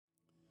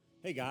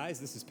Hey guys,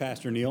 this is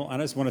Pastor Neil. I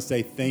just want to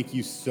say thank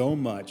you so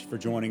much for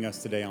joining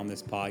us today on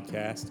this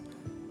podcast.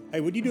 Hey,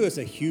 would you do us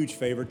a huge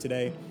favor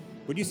today?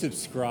 Would you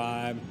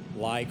subscribe,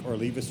 like, or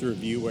leave us a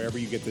review wherever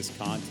you get this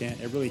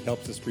content? It really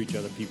helps us reach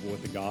other people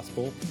with the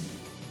gospel.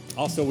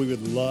 Also, we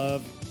would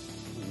love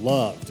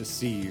to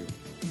see you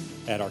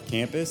at our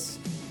campus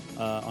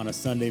on a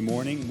Sunday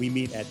morning. We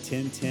meet at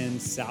 1010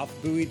 South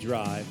Bowie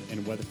Drive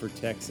in Weatherford,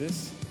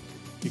 Texas.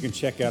 You can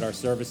check out our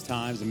service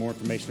times and more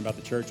information about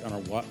the church on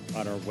our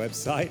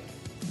website,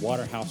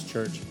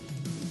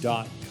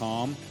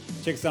 waterhousechurch.com.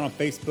 Check us out on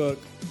Facebook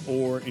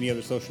or any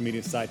other social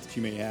media sites that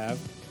you may have.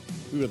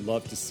 We would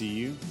love to see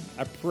you.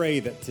 I pray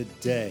that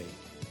today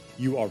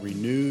you are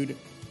renewed,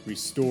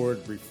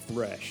 restored,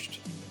 refreshed,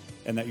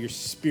 and that your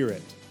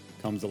spirit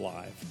comes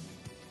alive.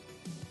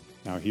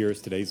 Now here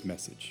is today's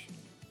message.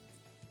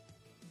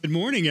 Good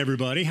morning,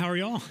 everybody. How are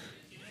y'all?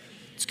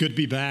 It's good to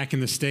be back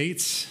in the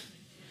States.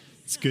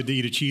 It's good to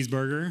eat a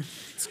cheeseburger.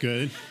 It's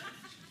good.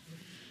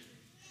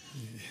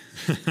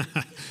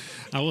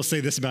 I will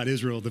say this about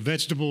Israel. The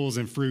vegetables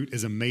and fruit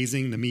is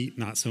amazing. The meat,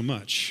 not so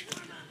much.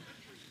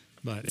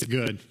 But it's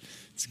good.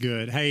 It's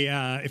good. Hey,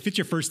 if it's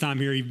your first time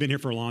here, you've been here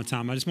for a long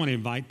time, I just want to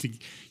invite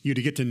you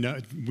to get to know,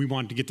 we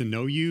want to get to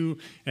know you.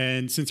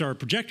 And since our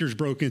projector's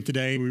broken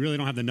today, we really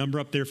don't have the number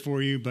up there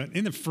for you. But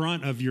in the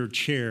front of your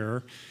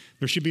chair,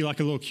 there should be like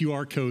a little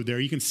QR code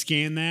there. You can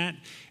scan that,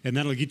 and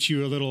that'll get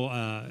you a little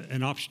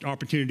an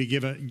opportunity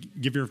to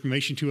give your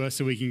information to us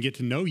so we can get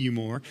to know you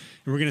more. And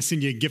we're going to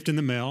send you a gift in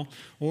the mail,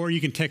 or you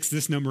can text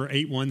this number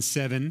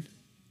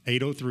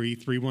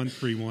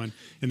 817-803-3131.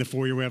 In the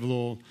foyer, we have a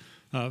little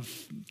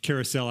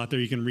carousel out there.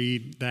 You can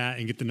read that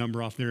and get the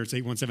number off there. It's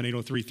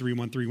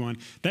 817-803-3131.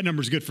 That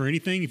number is good for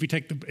anything. If you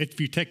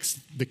text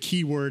the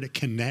keyword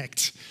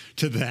connect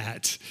to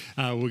that,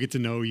 we'll get to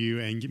know you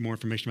and get more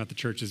information about the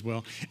church as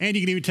well. And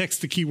you can even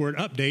text the keyword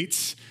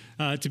updates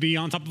to be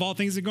on top of all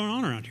things that are going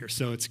on around here.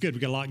 So it's good. We've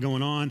got a lot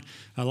going on,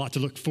 a lot to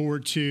look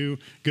forward to.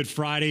 Good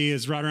Friday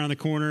is right around the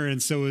corner, and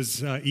so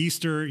is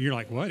Easter. You're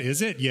like, what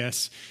is it?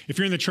 Yes. If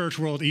you're in the church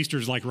world, Easter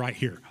is like right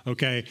here,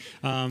 okay?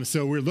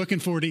 So we're looking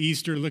forward to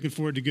Easter, looking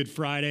forward to Good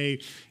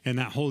Friday and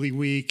that Holy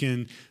Week.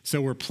 And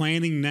so we're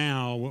planning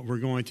now what we're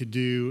going to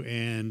do.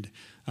 And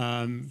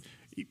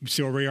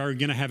so we are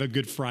going to have a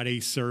Good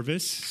Friday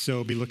service.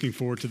 So be looking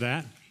forward to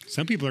that.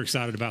 Some people are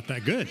excited about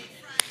that. Good.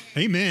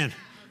 Amen.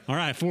 All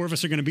right, 4 of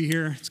us are going to be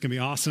here. It's going to be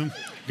awesome.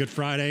 Good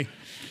Friday.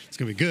 It's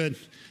going to be good.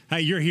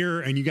 Hey, you're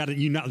here, and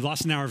you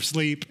lost an hour of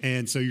sleep,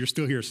 and so you're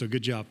still here, so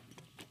good job.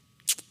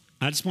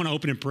 I just want to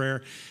open in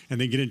prayer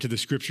and then get into the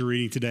scripture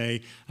reading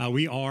today.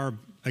 We are,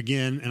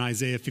 again, in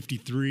Isaiah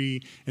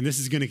 53, and this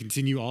is going to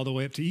continue all the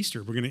way up to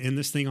Easter. We're going to end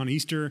this thing on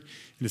Easter, and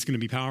it's going to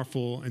be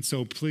powerful. And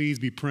so please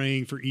be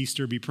praying for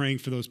Easter. Be praying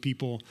for those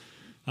people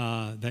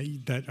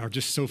that are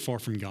just so far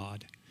from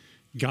God.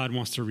 God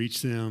wants to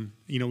reach them.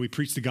 You know, we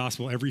preach the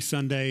gospel every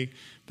Sunday,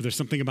 but there's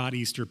something about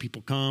Easter.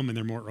 People come and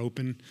they're more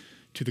open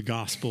to the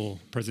gospel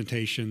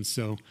presentation.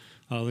 So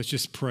let's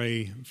just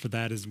pray for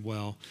that as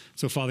well.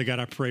 So Father God,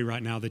 I pray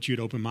right now that you'd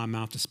open my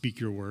mouth to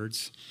speak your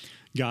words.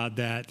 God,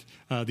 that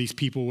these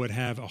people would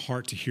have a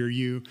heart to hear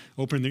you,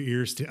 open their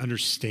ears to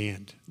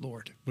understand,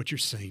 Lord, what you're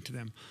saying to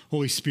them.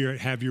 Holy Spirit,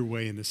 have your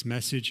way in this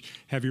message,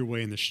 have your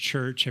way in this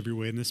church, have your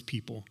way in this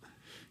people.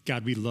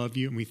 God, we love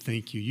you and we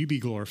thank you. You be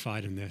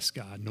glorified in this,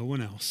 God, no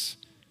one else.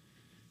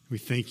 We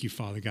thank you,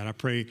 Father God. I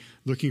pray,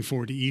 looking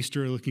forward to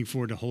Easter, looking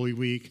forward to Holy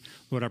Week.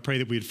 Lord, I pray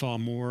that we'd fall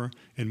more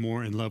and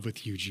more in love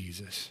with you,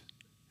 Jesus,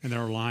 and that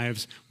our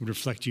lives would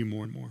reflect you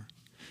more and more.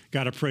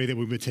 God, I pray that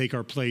we would take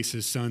our place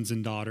as sons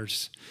and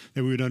daughters,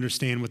 that we would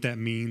understand what that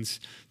means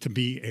to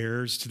be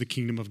heirs to the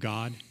kingdom of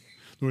God.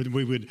 Lord, that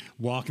we would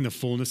walk in the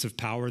fullness of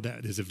power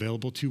that is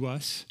available to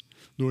us.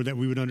 Lord, that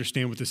we would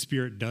understand what the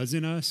Spirit does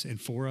in us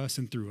and for us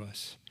and through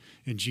us.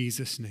 In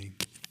Jesus' name,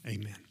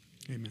 amen.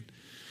 Amen.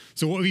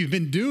 So what we've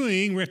been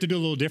doing, we have to do a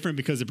little different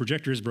because the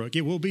projector is broke.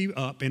 It will be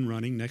up and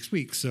running next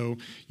week, so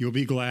you'll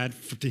be glad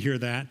to hear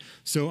that.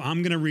 So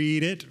I'm going to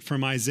read it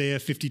from Isaiah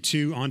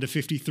 52 on to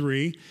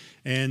 53.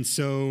 And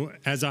so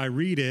as I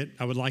read it,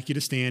 I would like you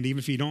to stand, even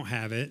if you don't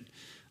have it.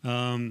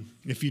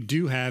 If you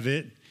do have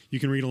it, you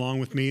can read along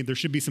with me. There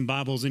should be some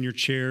Bibles in your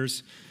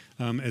chairs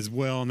as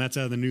well, and that's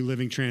out of the New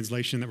Living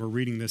Translation that we're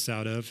reading this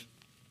out of.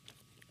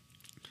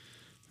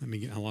 I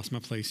lost my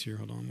place here.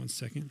 Hold on one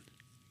second.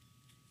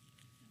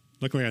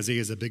 Luckily, Isaiah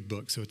is a big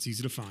book, so it's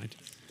easy to find.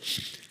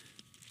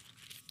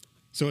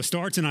 So it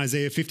starts in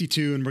Isaiah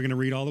 52, and we're going to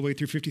read all the way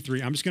through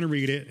 53. I'm just going to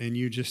read it, and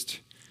you just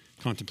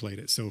contemplate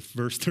it. So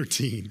verse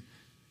 13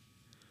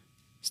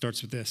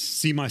 starts with this.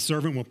 See, my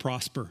servant will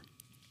prosper.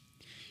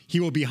 He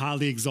will be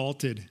highly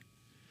exalted.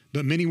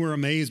 But many were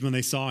amazed when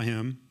they saw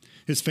him.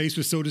 His face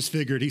was so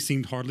disfigured, he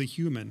seemed hardly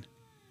human.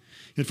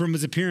 And from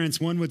his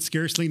appearance, one would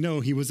scarcely know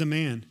he was a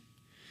man.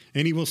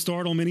 And he will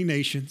startle many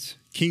nations.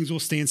 Kings will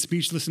stand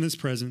speechless in his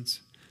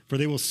presence, for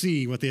they will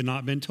see what they had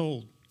not been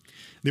told.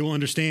 They will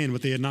understand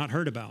what they had not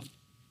heard about.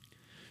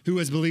 Who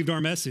has believed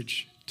our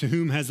message? To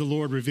whom has the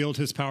Lord revealed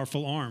his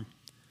powerful arm?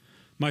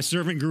 My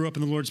servant grew up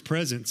in the Lord's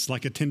presence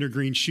like a tender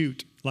green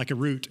shoot, like a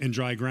root in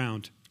dry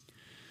ground.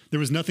 There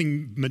was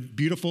nothing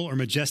beautiful or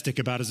majestic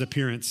about his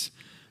appearance,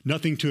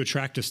 nothing to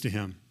attract us to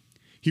him.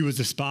 He was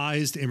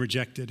despised and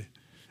rejected,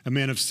 a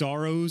man of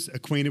sorrows,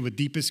 acquainted with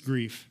deepest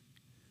grief.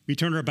 We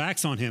turned our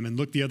backs on him and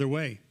looked the other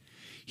way.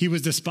 He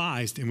was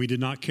despised, and we did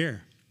not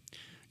care.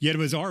 Yet it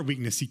was our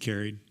weakness he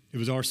carried. It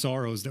was our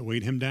sorrows that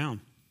weighed him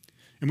down.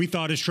 And we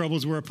thought his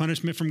troubles were a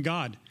punishment from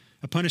God,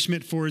 a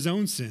punishment for his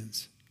own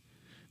sins.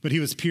 But he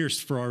was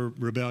pierced for our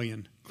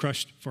rebellion,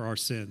 crushed for our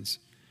sins.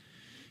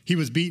 He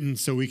was beaten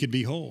so we could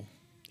be whole.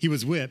 He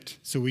was whipped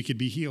so we could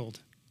be healed.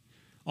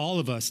 All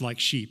of us, like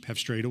sheep, have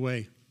strayed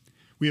away.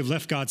 We have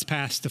left God's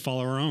path to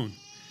follow our own.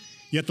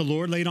 Yet the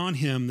Lord laid on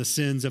him the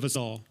sins of us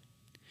all.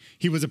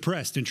 He was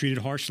oppressed and treated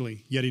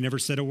harshly, yet he never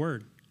said a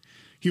word.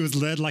 He was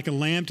led like a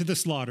lamb to the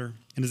slaughter,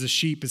 and as a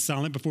sheep is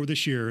silent before the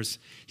shearers,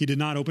 he did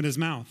not open his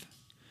mouth.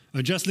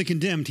 Unjustly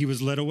condemned, he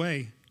was led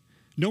away.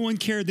 No one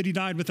cared that he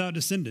died without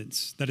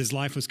descendants, that his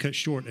life was cut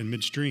short in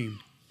midstream.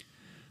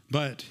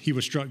 But he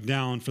was struck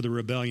down for the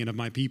rebellion of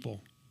my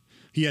people.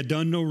 He had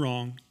done no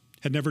wrong,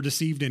 had never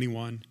deceived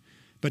anyone,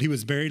 but he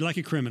was buried like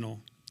a criminal.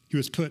 He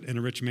was put in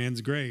a rich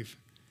man's grave.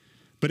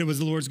 But it was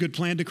the Lord's good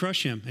plan to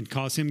crush him and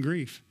cause him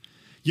grief.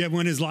 Yet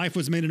when his life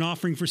was made an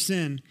offering for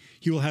sin,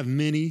 he will have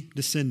many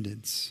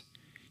descendants.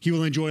 He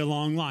will enjoy a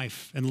long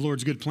life, and the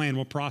Lord's good plan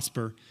will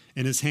prosper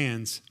in his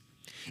hands.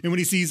 And when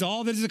he sees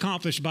all that is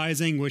accomplished by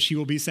his anguish, he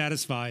will be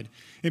satisfied.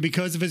 And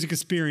because of his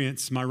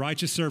experience, my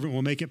righteous servant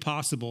will make it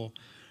possible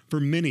for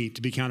many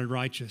to be counted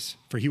righteous,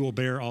 for he will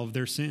bear all of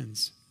their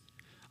sins.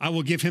 I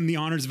will give him the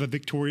honors of a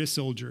victorious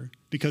soldier,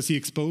 because he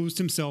exposed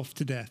himself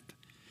to death.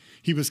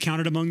 He was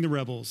counted among the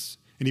rebels,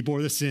 and he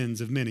bore the sins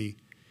of many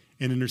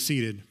and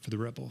interceded for the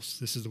rebels.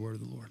 This is the word of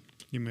the Lord.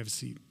 You may have a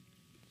seat.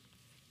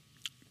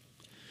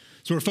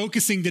 So we're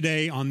focusing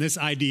today on this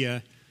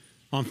idea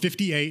on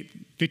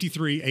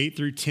 53, 8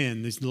 through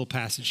 10, this little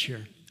passage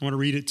here. I want to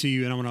read it to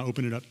you, and I want to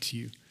open it up to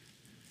you.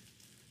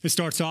 It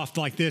starts off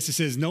like this. It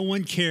says, no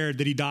one cared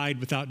that he died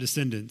without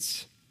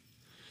descendants,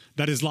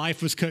 that his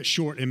life was cut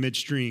short in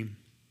midstream,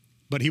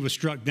 but he was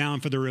struck down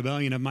for the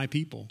rebellion of my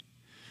people.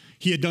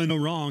 He had done no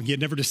wrong. He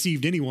had never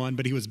deceived anyone,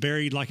 but he was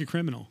buried like a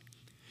criminal.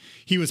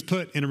 He was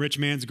put in a rich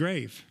man's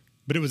grave,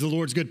 but it was the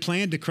Lord's good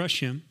plan to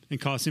crush him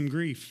and cause him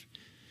grief.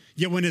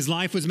 Yet when his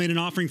life was made an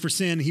offering for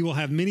sin, he will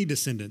have many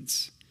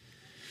descendants.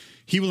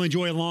 He will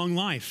enjoy a long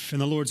life, and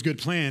the Lord's good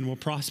plan will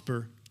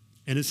prosper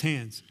in his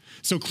hands.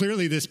 So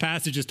clearly this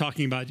passage is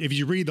talking about, if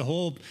you read the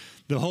whole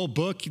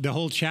book, the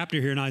whole chapter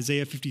here in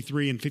Isaiah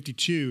 53 and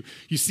 52,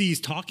 you see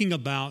he's talking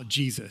about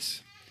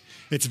Jesus.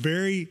 It's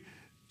very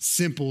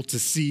simple to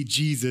see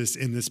Jesus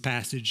in this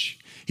passage.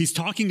 He's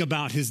talking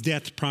about his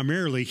death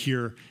primarily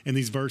here in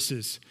these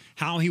verses,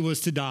 how he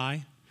was to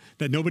die,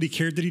 that nobody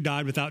cared that he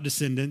died without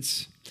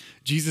descendants.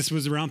 Jesus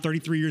was around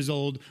 33 years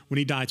old when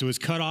he died, so he was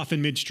cut off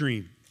in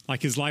midstream,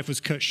 like his life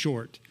was cut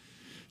short.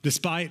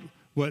 Despite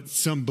what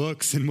some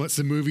books and what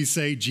some movies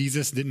say,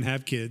 Jesus didn't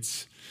have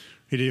kids.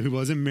 He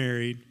wasn't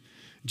married.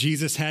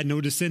 Jesus had no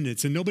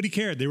descendants, and nobody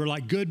cared. They were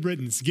like, good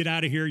riddance, get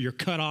out of here. You're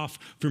cut off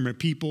from your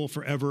people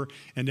forever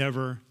and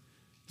ever.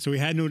 So he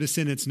had no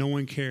descendants. No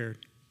one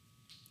cared.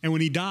 And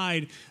when he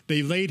died,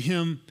 they laid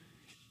him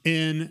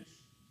in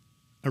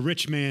a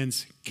rich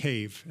man's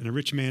cave, in a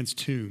rich man's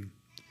tomb.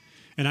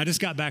 And I just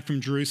got back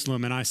from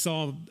Jerusalem, and I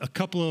saw a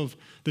couple of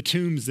the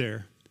tombs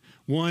there.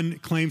 One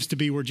claims to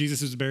be where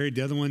Jesus is buried.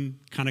 The other one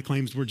kind of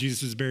claims where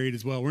Jesus is buried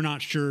as well. We're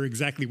not sure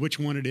exactly which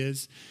one it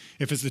is,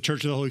 if it's the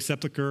Church of the Holy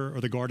Sepulchre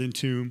or the Garden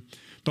Tomb.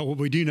 But what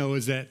we do know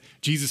is that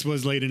Jesus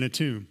was laid in a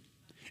tomb,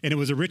 and it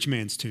was a rich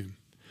man's tomb.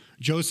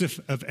 Joseph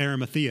of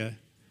Arimathea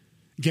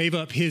gave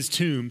up his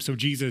tomb so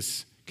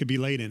Jesus could be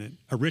laid in it,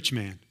 a rich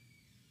man.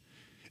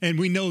 And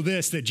we know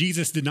this, that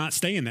Jesus did not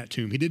stay in that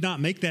tomb. He did not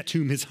make that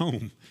tomb his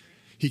home.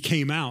 He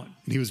came out,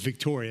 and he was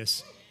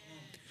victorious.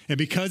 And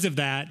because of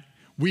that,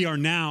 we are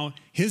now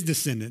his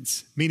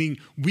descendants, meaning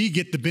we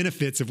get the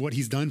benefits of what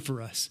he's done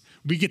for us.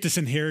 We get this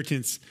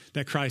inheritance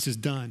that Christ has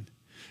done.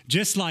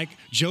 Just like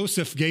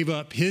Joseph gave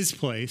up his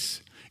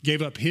place,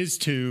 gave up his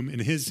tomb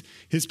and his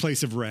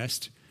place of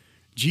rest,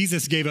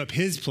 Jesus gave up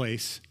his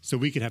place so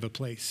we could have a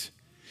place.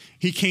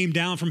 He came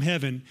down from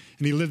heaven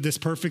and he lived this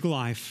perfect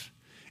life,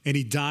 and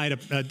he died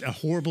a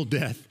horrible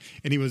death,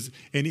 and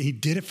he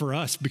did it for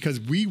us because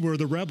we were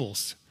the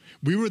rebels.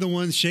 We were the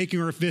ones shaking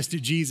our fist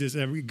at Jesus,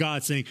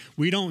 God saying,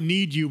 we don't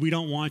need you, we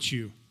don't want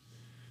you.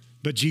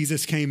 But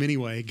Jesus came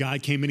anyway.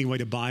 God came anyway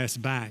to buy us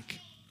back.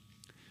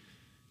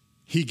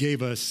 He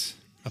gave us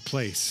a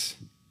place.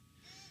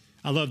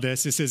 I love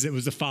this. It says it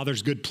was the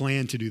Father's good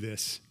plan to do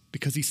this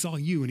because he saw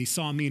you and he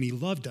saw me and he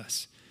loved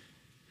us.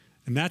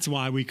 And that's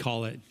why we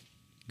call it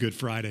Good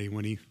Friday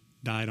when he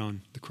died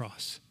on the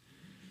cross.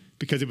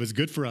 Because it was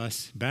good for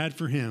us, bad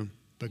for him,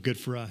 but good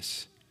for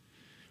us.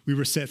 We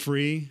were set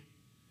free.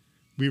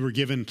 We were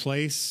given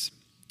place,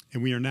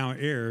 and we are now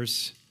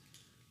heirs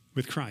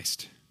with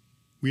Christ.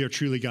 We are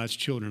truly God's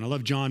children. I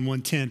love John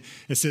 1:10.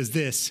 It says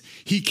this,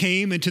 he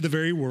came into the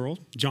very world.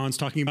 John's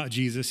talking about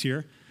Jesus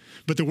here,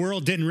 but the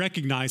world didn't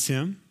recognize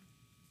him.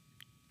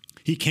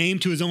 He came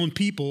to his own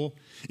people,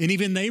 and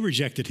even they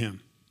rejected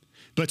him.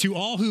 But to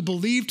all who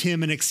believed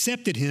him and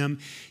accepted him,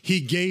 he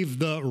gave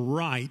the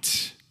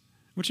right.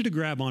 I want you to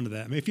grab onto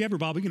that. I mean, if you have your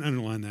Bible, you can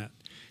underline that.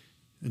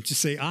 And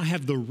just say, I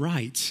have the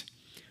right.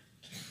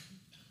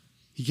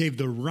 He gave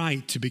the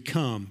right to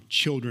become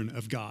children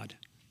of God.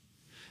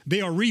 They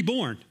are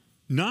reborn,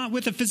 not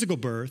with a physical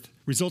birth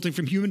resulting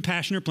from human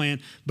passion or plan,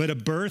 but a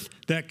birth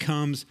that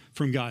comes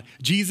from God.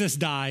 Jesus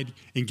died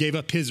and gave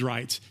up his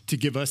rights to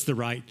give us the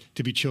right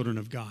to be children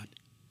of God.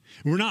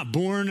 We're not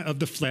born of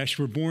the flesh,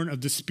 we're born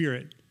of the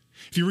Spirit.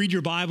 If you read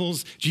your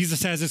Bibles,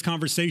 Jesus has this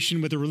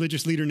conversation with a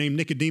religious leader named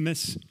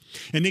Nicodemus.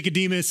 And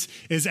Nicodemus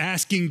is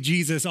asking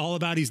Jesus all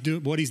about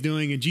what he's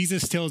doing. And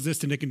Jesus tells this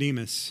to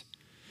Nicodemus.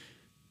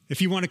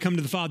 If you want to come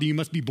to the Father, you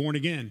must be born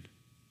again.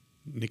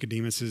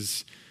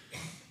 Nicodemus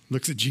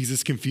looks at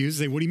Jesus confused.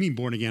 Say, what do you mean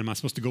born again? Am I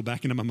supposed to go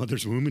back into my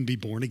mother's womb and be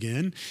born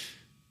again?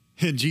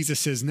 And Jesus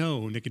says,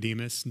 no,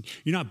 Nicodemus,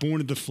 you're not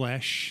born of the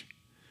flesh,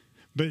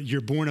 but you're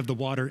born of the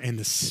water and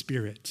the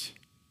Spirit.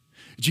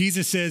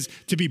 Jesus says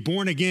to be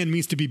born again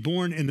means to be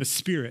born in the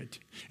Spirit.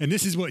 And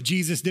this is what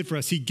Jesus did for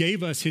us. He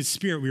gave us his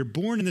Spirit. We were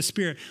born in the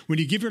Spirit. When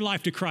you give your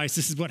life to Christ,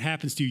 this is what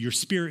happens to you. Your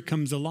spirit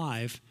comes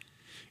alive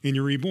and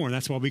you're reborn.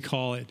 That's why we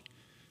call it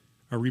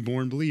a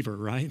reborn believer,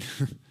 right?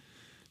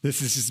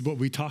 This is what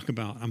we talk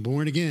about. I'm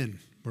born again.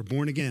 We're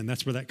born again.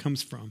 That's where that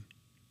comes from.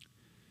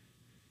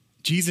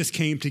 Jesus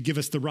came to give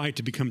us the right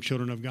to become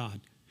children of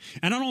God.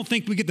 And I don't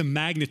think we get the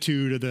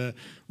magnitude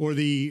or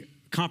the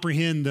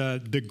comprehend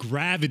the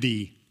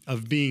gravity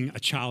of being a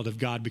child of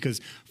God, because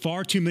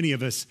far too many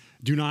of us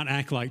do not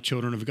act like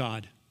children of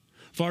God.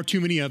 Far too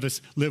many of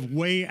us live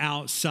way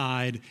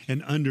outside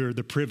and under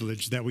the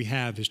privilege that we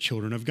have as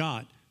children of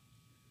God.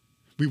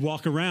 We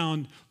walk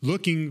around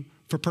looking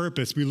for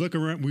purpose. We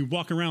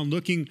walk around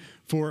looking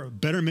for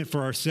betterment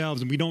for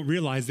ourselves, and we don't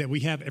realize that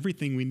we have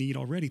everything we need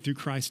already through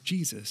Christ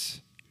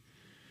Jesus.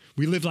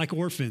 We live like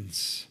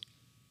orphans.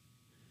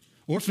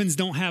 Orphans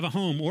don't have a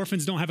home.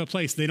 Orphans don't have a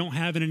place. They don't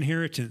have an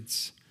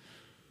inheritance.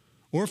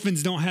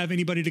 Orphans don't have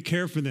anybody to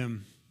care for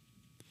them.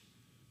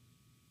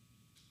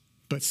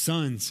 But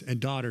sons and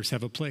daughters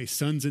have a place.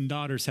 Sons and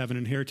daughters have an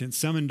inheritance.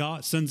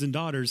 Sons and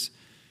daughters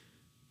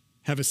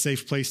have a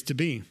safe place to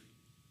be.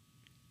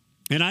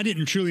 And I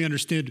didn't truly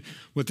understand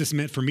what this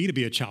meant for me to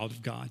be a child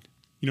of God.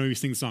 You know, you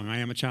sing the song, I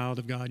am a child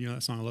of God. You know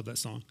that song? I love that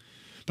song.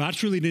 But I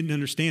truly didn't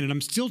understand it. I'm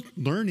still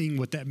learning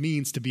what that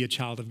means to be a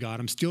child of God.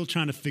 I'm still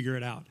trying to figure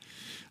it out.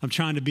 I'm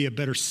trying to be a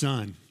better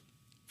son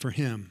for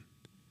him.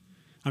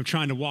 I'm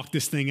trying to walk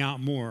this thing out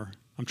more.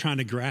 I'm trying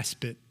to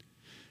grasp it.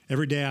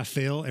 Every day I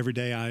fail. Every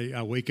day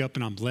I wake up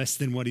and I'm less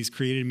than what he's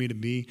created me to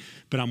be,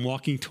 but I'm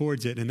walking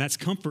towards it. And that's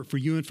comfort for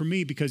you and for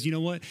me, because you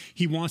know what?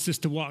 He wants us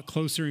to walk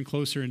closer and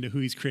closer into who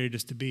he's created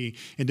us to be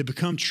and to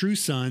become true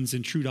sons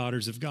and true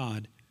daughters of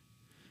God.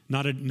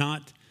 Not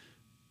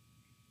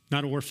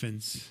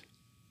orphans,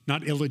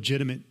 not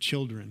illegitimate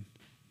children.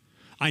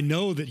 I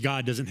know that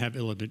God doesn't have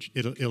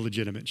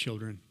illegitimate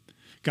children.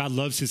 God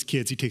loves his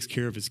kids. He takes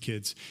care of his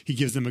kids. He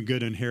gives them a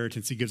good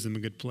inheritance. He gives them a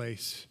good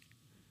place.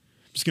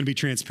 I'm just going to be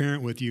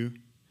transparent with you.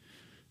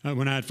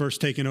 When I had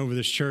first taken over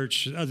this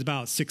church, I was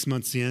about 6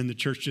 months in. The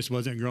church just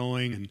wasn't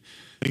growing and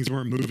things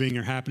weren't moving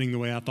or happening the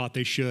way I thought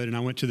they should. And I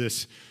went to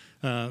this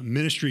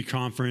ministry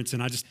conference,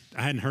 and I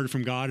hadn't heard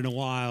from God in a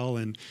while.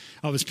 And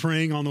I was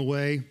praying on the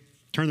way,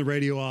 turned the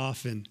radio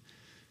off, and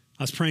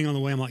I was praying on the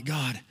way. I'm like,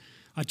 God,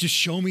 just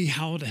show me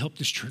how to help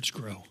this church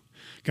grow.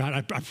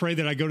 God, I pray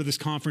that I go to this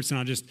conference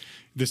and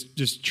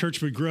this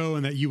church would grow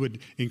and that you would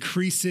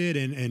increase it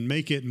and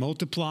make it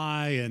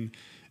multiply. And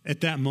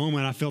at that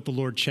moment, I felt the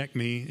Lord check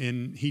me,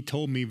 and he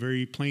told me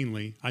very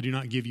plainly, I do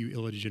not give you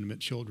illegitimate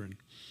children.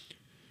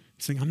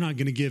 He's saying, I'm not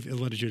going to give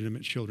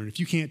illegitimate children.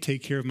 If you can't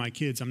take care of my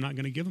kids, I'm not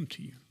going to give them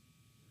to you.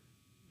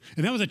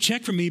 And that was a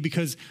check for me,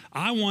 because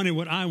I wanted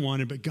what I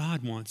wanted, but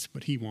God wants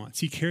what he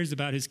wants. He cares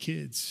about his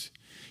kids.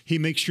 He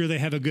makes sure they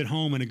have a good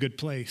home and a good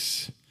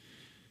place.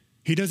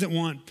 He doesn't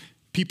want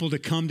people to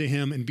come to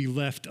him and be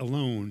left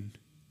alone.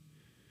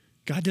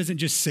 God doesn't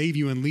just save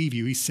you and leave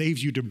you. He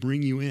saves you to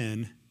bring you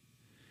in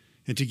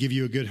and to give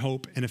you a good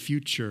hope and a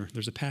future.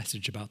 There's a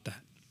passage about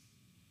that.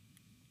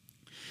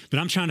 But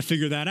I'm trying to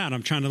figure that out.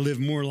 I'm trying to live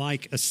more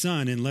like a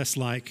son and less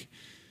like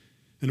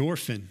an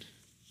orphan.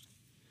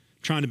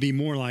 I'm trying to be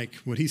more like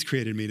what he's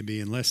created me to be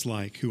and less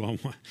like who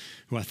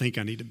I think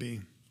I need to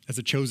be. As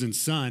a chosen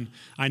son,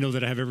 I know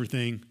that I have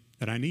everything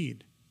that I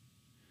need,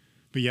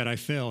 but yet I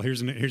fail.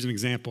 Here's an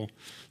example.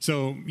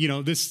 So, you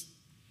know, this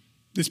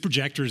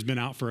projector has been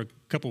out for a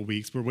couple of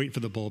weeks. We're waiting for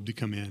the bulb to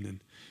come in. And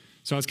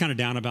so I was kind of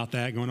down about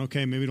that, going,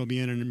 okay, maybe it'll be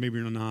in and maybe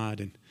it'll not.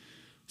 And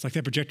it's like,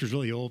 that projector's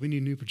really old. We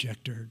need a new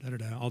projector,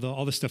 da-da-da.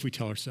 All the stuff we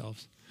tell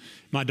ourselves.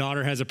 My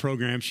daughter has a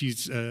program.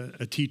 She's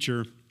a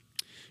teacher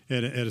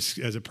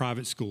as a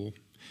private school.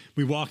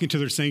 We walk into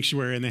their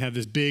sanctuary, and they have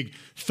this big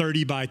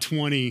 30 by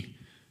 20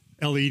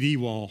 LED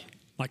wall,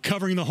 like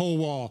covering the whole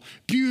wall.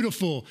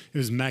 Beautiful. It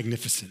was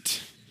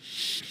magnificent.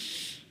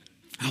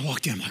 I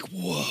walked in, I'm like,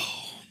 whoa.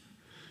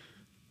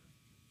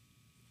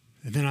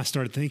 And then I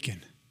started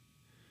thinking,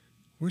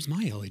 where's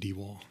my LED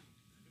wall?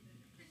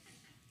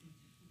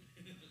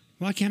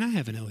 Why can't I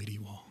have an LED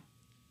wall?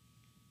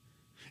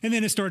 And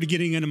then it started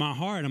getting into my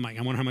heart. I'm like,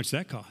 I wonder how much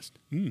that cost.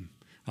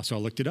 So I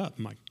looked it up.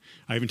 I'm like,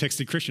 I even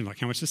texted Christian, like,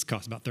 how much this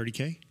cost? About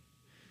 $30K?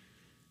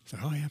 So,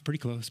 oh yeah, pretty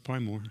close,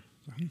 probably more.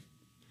 So,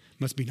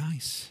 must be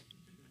nice.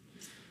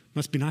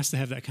 Must be nice to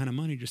have that kind of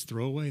money just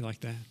throw away like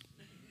that.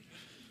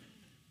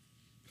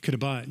 Could have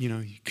bought, you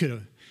could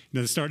have,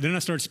 then I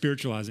started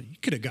spiritualizing. You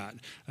could have got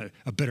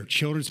a better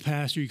children's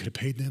pastor. You could have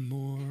paid them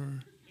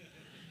more.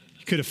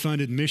 You could have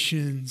funded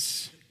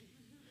missions.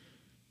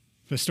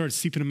 But it started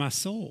seeping in my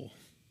soul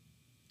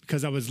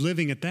because I was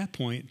living at that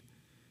point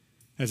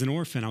as an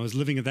orphan. I was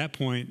living at that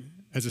point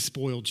as a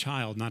spoiled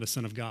child, not a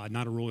son of God,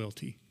 not a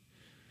royalty.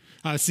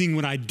 I was seeing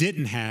what I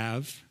didn't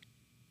have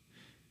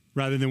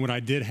rather than what I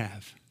did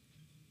have.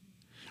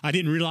 I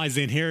didn't realize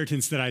the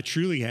inheritance that I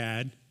truly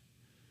had,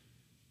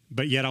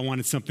 but yet I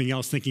wanted something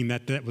else, thinking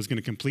that that was going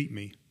to complete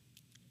me.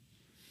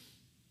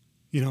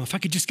 If I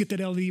could just get that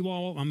LED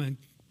wall,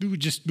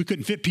 we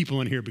couldn't fit people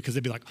in here because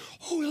they'd be like,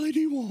 oh,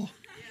 LED wall.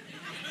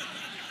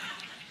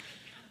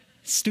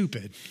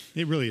 Stupid.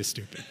 It really is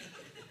stupid.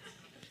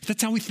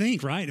 That's how we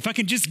think, right? If I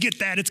can just get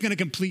that, it's going to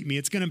complete me.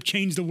 It's going to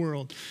change the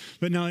world.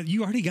 But no,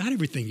 you already got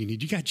everything you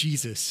need. You got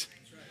Jesus.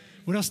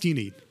 What else do you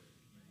need?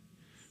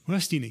 What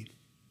else do you need?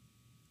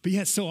 But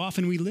yet so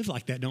often we live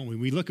like that, don't we?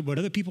 We look at what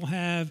other people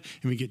have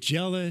and we get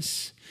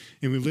jealous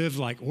and we live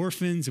like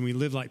orphans and we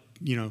live like,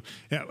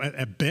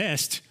 at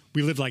best,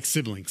 we live like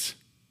siblings.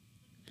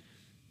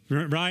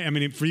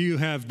 Right? For you who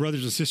have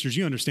brothers and sisters,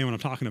 you understand what I'm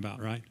talking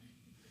about, right?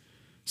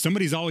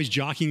 Somebody's always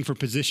jockeying for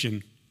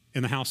position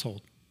in the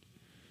household.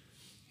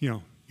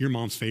 Your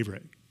mom's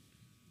favorite,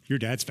 your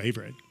dad's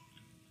favorite.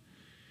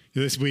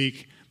 This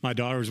week, my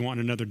daughter was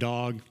wanting another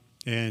dog.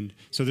 And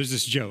so there's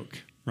this joke,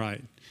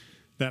 right?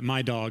 That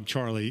my dog,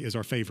 Charlie, is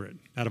our favorite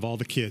out of all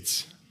the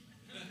kids.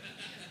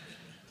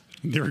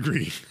 They're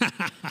agreeing.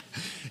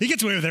 He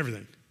gets away with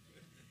everything.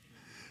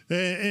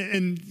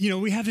 And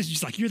we have this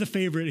just like, you're the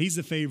favorite, he's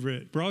the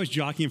favorite. We're always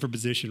jockeying for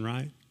position,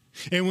 right?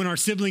 And when our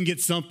sibling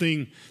gets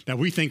something that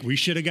we think we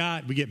should have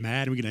got, we get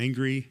mad and we get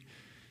angry.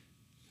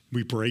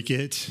 We break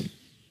it.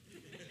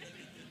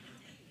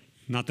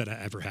 Not that it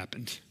ever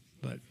happened,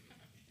 but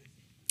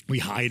we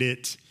hide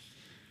it.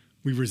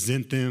 We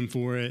resent them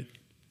for it.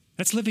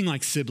 That's living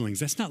like siblings.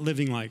 That's not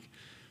living like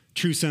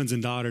true sons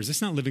and daughters.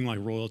 That's not living like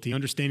royalty,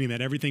 understanding that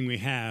everything we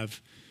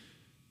have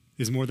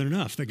is more than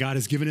enough, that God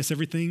has given us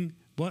everything.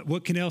 What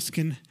else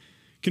can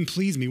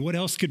please me? What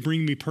else could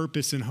bring me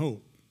purpose and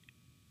hope?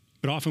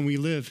 But often we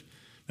live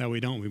that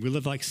way, don't we? We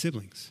live like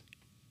siblings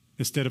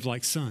instead of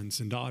like sons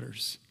and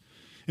daughters.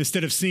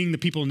 Instead of seeing the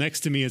people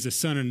next to me as a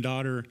son and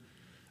daughter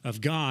of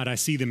God, I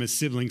see them as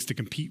siblings to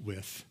compete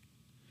with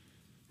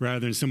rather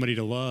than somebody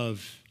to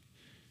love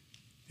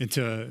and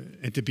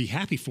to be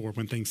happy for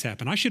when things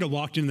happen. I should have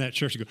walked into that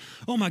church and go,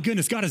 oh my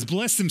goodness, God has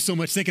blessed them so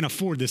much they can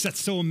afford this. That's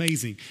so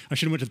amazing. I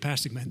should have went to the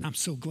pastor, man, I'm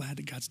so glad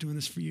that God's doing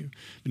this for you.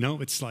 But no,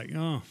 it's like,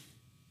 oh,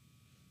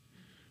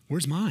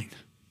 where's mine?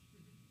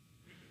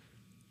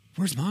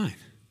 Where's mine?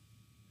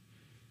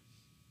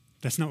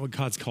 That's not what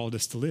God's called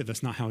us to live.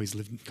 That's not how he's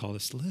called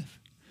us to live.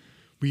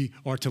 We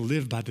are to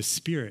live by the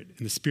Spirit,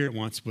 and the Spirit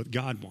wants what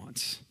God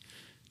wants,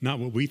 not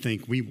what we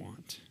think we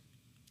want.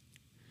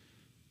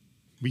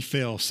 We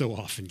fail so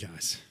often,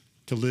 guys,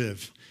 to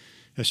live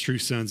as true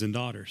sons and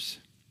daughters.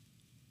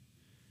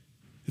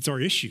 It's our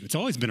issue. It's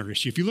always been our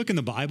issue. If you look in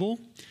the Bible,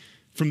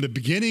 from the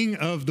beginning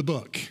of the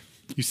book,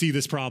 you see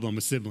this problem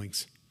with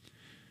siblings.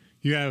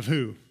 You have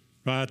who?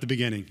 Right at the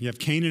beginning. You have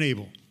Cain and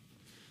Abel.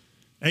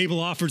 Abel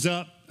offers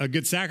up a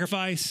good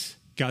sacrifice.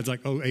 God's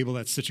like, oh, Abel,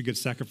 that's such a good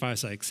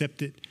sacrifice. I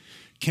accept it.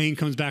 Cain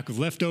comes back with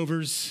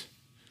leftovers,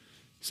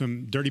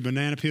 some dirty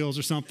banana peels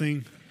or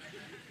something,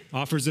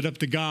 offers it up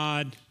to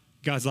God.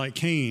 God's like,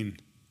 Cain,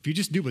 if you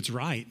just do what's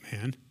right,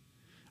 man,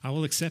 I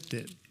will accept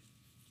it.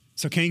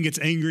 So Cain gets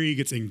angry,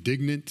 gets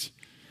indignant,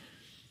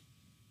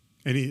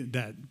 and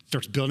that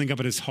starts building up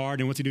in his heart.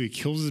 And what's he do? He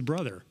kills his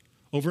brother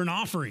over an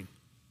offering.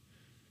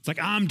 It's like,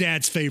 I'm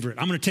dad's favorite.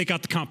 I'm going to take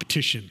out the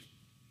competition.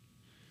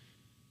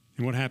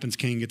 And what happens?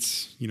 Cain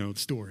gets, the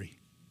story.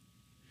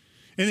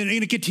 And then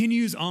it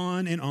continues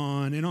on and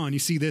on and on. You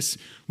see this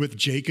with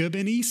Jacob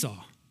and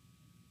Esau,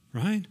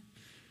 right?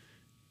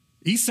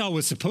 Esau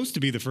was supposed to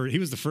be the first. He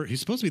was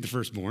supposed to be the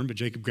firstborn, but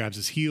Jacob grabs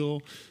his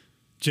heel.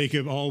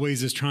 Jacob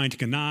always is trying to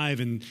connive,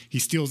 and he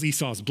steals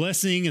Esau's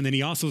blessing, and then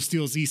he also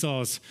steals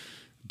Esau's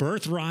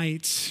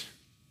birthright.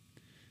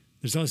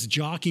 There's us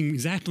jockeying,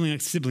 exactly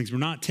like siblings. We're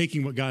not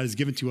taking what God has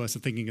given to us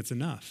and thinking it's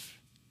enough.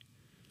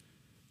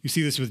 You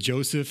see this with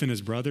Joseph and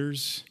his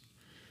brothers.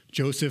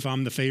 Joseph,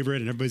 I'm the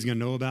favorite, and everybody's going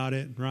to know about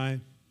it, right?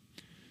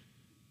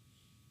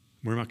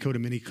 Wear my coat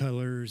of many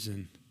colors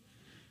and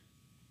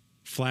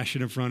flash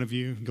it in front of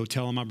you. Go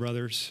tell on my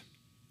brothers.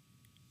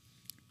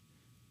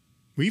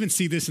 We even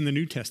see this in the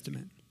New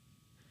Testament.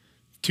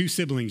 Two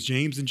siblings,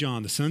 James and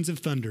John, the sons of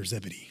thunder,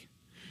 Zebedee,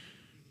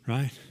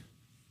 right?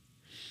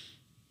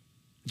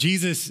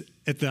 Jesus,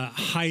 at the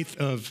height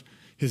of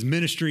his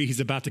ministry. He's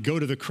about to go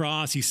to the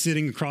cross. He's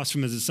sitting across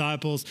from his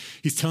disciples.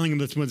 He's telling them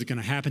that's what's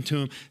going to happen to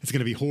him. It's going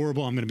to be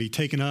horrible. I'm going to be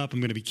taken up. I'm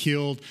going to be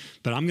killed,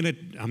 but I'm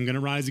going to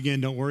rise again.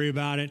 Don't worry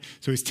about it.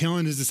 So he's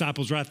telling his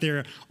disciples right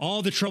there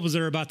all the troubles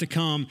that are about to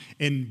come.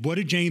 And what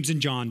did James and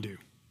John do?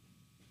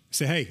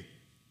 Say, hey,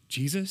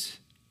 Jesus,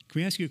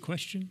 can we ask you a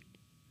question?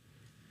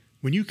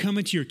 When you come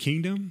into your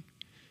kingdom,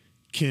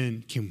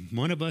 can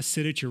one of us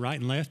sit at your right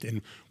and left?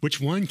 And which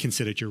one can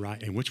sit at your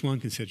right and which one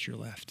can sit at your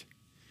left?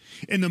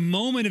 In the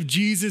moment of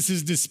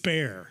Jesus'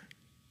 despair,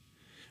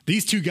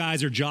 these two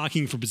guys are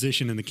jockeying for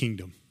position in the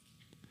kingdom.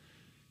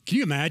 Can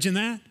you imagine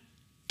that?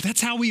 That's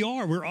how we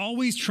are. We're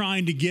always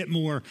trying to get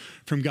more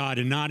from God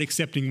and not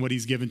accepting what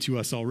he's given to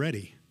us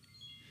already.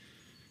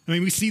 I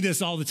mean, we see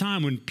this all the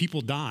time when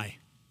people die.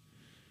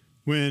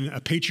 When a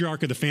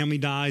patriarch of the family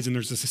dies and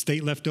there's this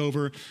estate left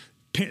over,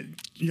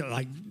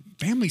 like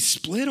families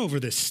split over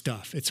this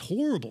stuff. It's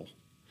horrible.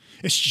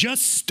 It's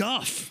just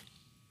stuff.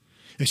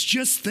 It's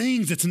just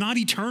things. It's not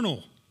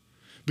eternal.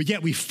 But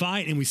yet we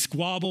fight and we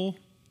squabble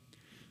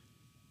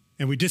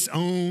and we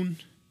disown,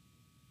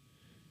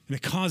 and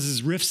it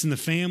causes rifts in the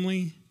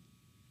family.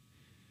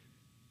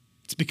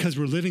 It's because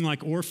we're living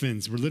like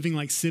orphans. We're living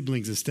like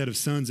siblings instead of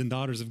sons and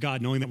daughters of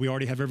God, knowing that we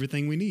already have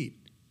everything we need.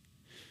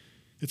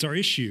 It's our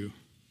issue.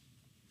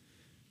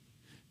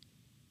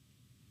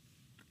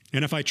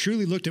 And if I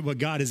truly looked at what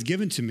God has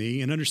given to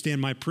me and understand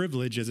my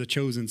privilege as a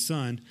chosen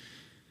son,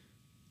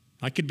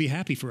 I could be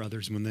happy for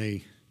others when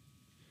they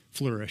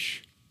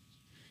flourish,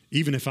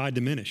 even if I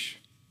diminish.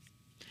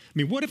 I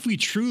mean, what if we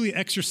truly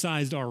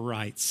exercised our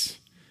rights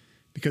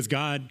because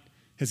God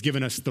has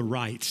given us the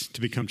right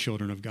to become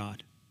children of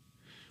God?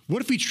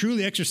 What if we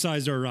truly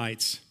exercised our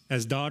rights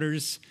as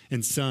daughters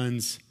and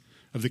sons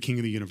of the King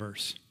of the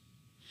universe?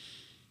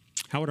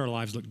 How would our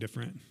lives look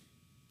different?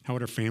 How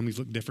would our families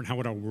look different? How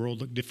would our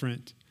world look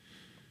different?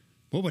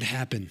 What would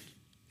happen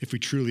if we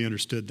truly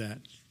understood that?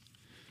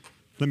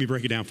 Let me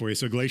break it down for you.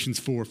 So Galatians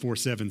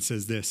 4:7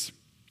 says this.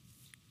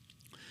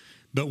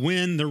 But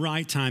when the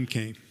right time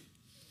came,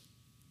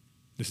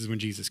 this is when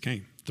Jesus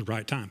came, the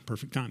right time,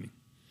 perfect timing.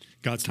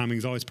 God's timing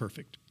is always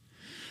perfect.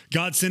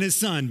 God sent his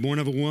son, born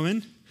of a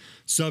woman,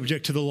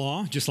 subject to the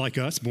law, just like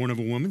us, born of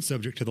a woman,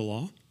 subject to the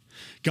law.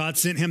 God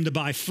sent him to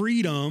buy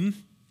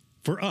freedom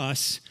for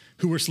us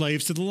who were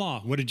slaves to the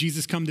law. What did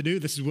Jesus come to do?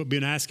 This is what we've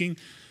been asking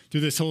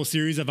through this whole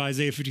series of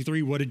Isaiah 53.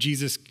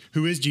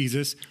 Who is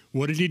Jesus?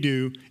 What did he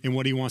do? And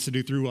what he wants to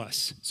do through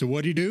us. So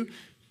what did he do?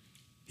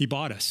 He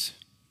bought us.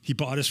 He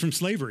bought us from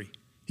slavery.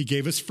 He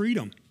gave us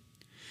freedom.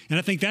 And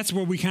I think that's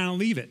where we kind of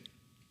leave it.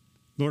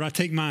 Lord, I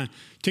take my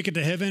ticket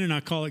to heaven and I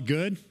call it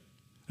good.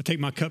 I take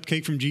my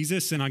cupcake from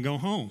Jesus and I go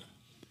home.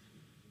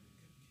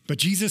 But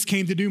Jesus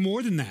came to do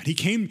more than that. He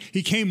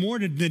came more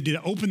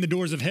to open the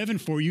doors of heaven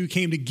for you. He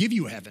came to give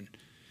you heaven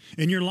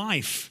in your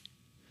life.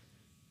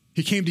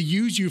 He came to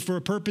use you for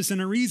a purpose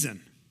and a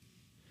reason.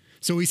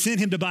 So he sent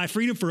him to buy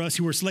freedom for us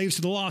who were slaves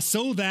to the law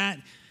so that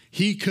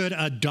he could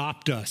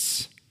adopt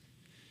us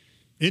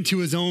into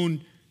his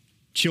own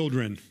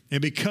children.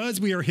 And because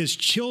we are his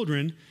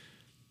children,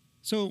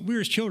 so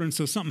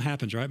something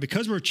happens, right?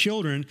 Because we're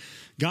children,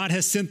 God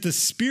has sent the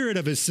Spirit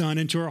of his Son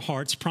into our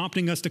hearts,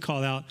 prompting us to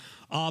call out,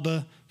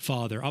 Abba,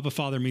 Father. Abba,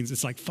 Father means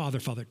it's like Father,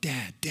 Father,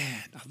 Dad,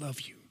 I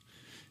love you.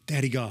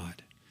 Daddy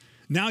God.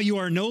 Now you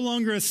are no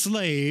longer a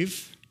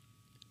slave,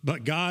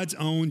 but God's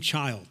own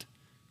child.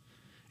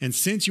 And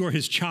since you're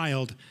his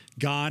child,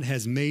 God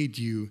has made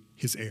you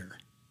his heir.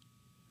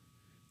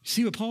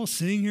 See what Paul's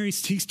saying here?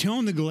 He's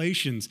telling the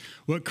Galatians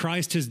what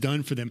Christ has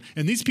done for them.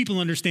 And these people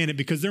understand it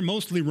because they're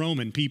mostly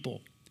Roman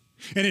people.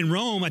 And in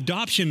Rome,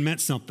 adoption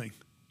meant something.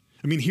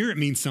 I mean, here it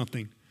means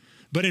something.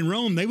 But in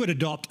Rome, they would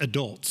adopt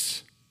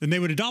adults. And they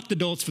would adopt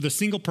adults for the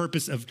single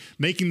purpose of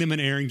making them an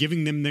heir and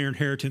giving them their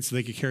inheritance so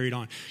they could carry it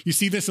on. You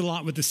see this a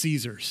lot with the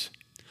Caesars.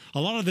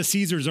 A lot of the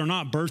Caesars are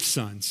not birth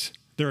sons.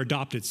 They're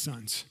adopted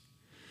sons.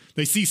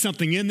 They see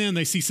something in them.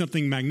 They see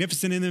something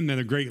magnificent in them. They're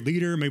a great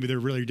leader. Maybe they're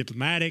really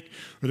diplomatic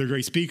or they're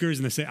great speakers.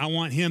 And they say, I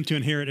want him to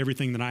inherit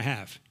everything that I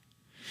have.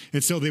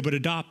 And so they would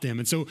adopt them.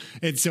 And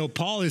so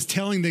Paul is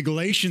telling the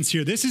Galatians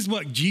here, this is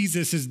what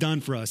Jesus has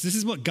done for us. This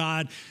is what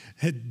God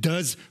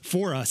does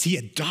for us. He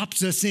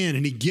adopts us in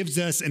and he gives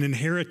us an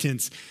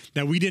inheritance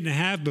that we didn't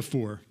have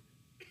before.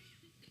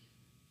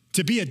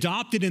 To be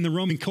adopted in the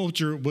Roman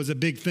culture was a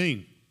big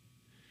thing.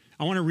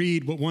 I want to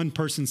read what one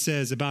person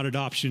says about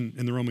adoption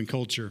in the Roman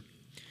culture.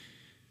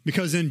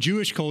 Because in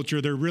Jewish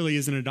culture, there really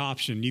isn't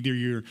adoption. Either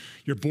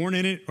you're born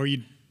in it or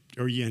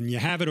you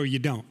have it or you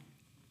don't.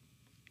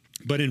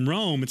 But in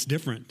Rome, it's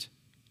different.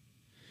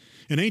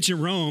 In ancient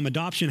Rome,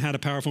 adoption had a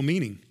powerful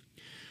meaning.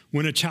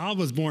 When a child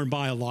was born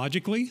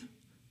biologically,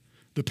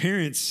 the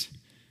parents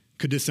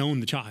could disown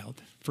the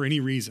child for any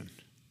reason.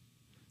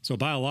 So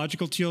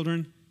biological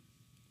children,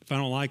 if I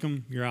don't like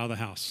them, you're out of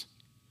the house.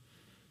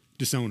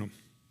 Disown them.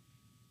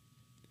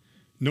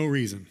 No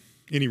reason,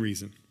 any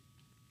reason.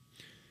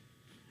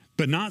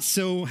 But not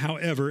so,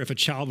 however, if a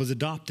child was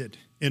adopted.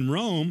 In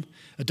Rome,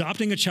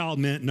 adopting a child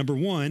meant, number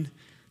one,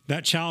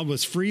 that child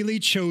was freely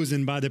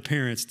chosen by the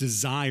parents,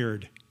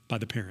 desired by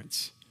the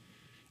parents.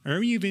 Are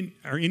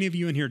any of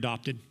you in here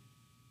adopted?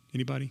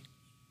 Anybody?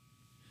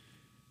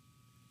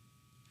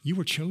 You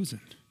were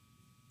chosen.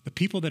 The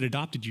people that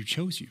adopted you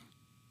chose you.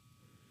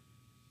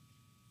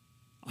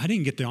 I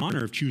didn't get the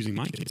honor of choosing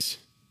my kids.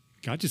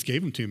 God just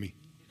gave them to me.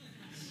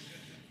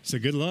 So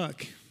good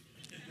luck.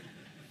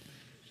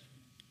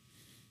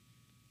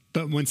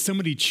 But when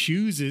somebody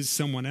chooses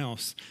someone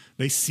else,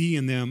 they see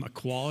in them a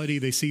quality,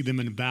 they see them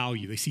in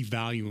value, they see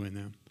value in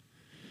them.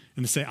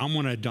 And they say, I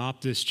want to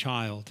adopt this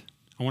child.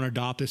 I want to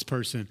adopt this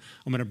person.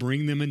 I'm going to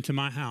bring them into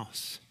my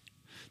house.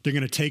 They're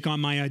going to take on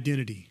my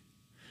identity.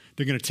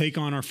 They're going to take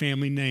on our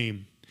family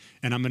name,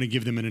 and I'm going to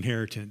give them an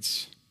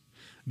inheritance.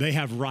 They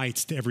have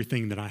rights to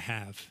everything that I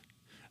have.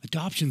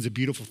 Adoption's a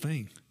beautiful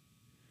thing.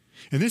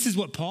 And this is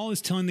what Paul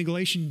is telling the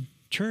Galatian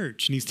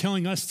church, and he's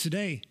telling us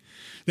today,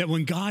 that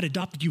when God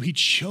adopted you, he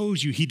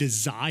chose you, he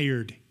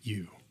desired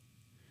you,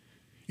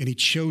 and he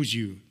chose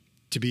you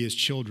to be his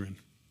children.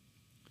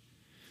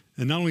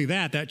 And not only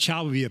that, that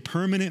child would be a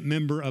permanent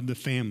member of the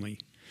family.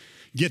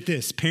 Get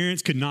this,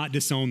 parents could not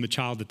disown the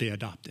child that they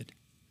adopted.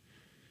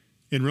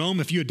 In Rome,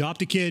 if you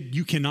adopt a kid,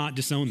 you cannot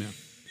disown them.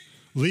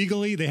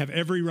 Legally, they have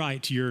every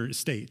right to your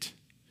estate.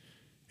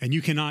 And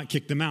you cannot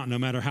kick them out, no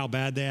matter how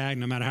bad they act,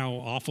 no matter how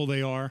awful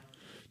they are,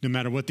 no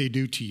matter what they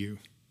do to you.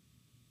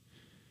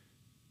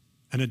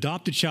 An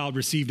adopted child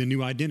received a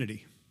new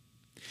identity.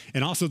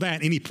 And also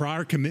that, any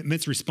prior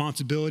commitments,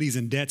 responsibilities,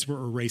 and debts were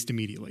erased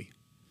immediately.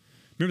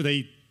 Remember,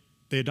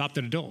 they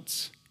adopted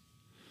adults.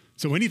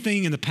 So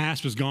anything in the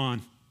past was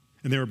gone,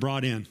 and they were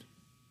brought in.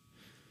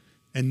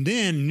 And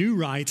then new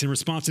rights and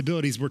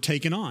responsibilities were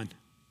taken on.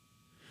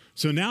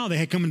 So now they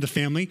had come into the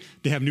family.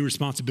 They have new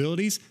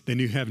responsibilities.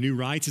 They have new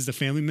rights as a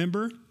family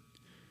member.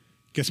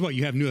 Guess what?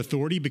 You have new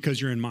authority because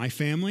you're in my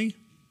family.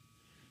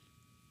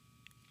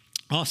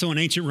 Also in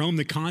ancient Rome,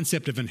 the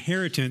concept of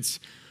inheritance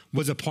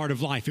was a part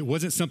of life. It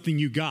wasn't something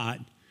you got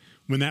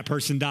when that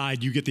person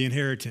died, you get the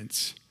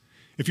inheritance.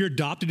 If you're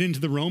adopted into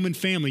the Roman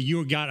family,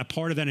 you got a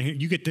part of that.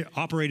 You get to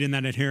operate in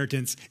that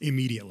inheritance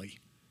immediately.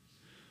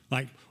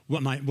 Like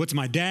what's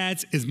my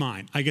dad's is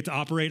mine. I get to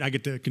operate. I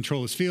get to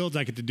control his fields.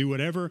 I get to do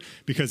whatever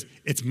because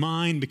it's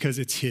mine because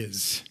it's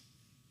his.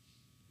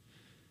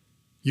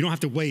 You don't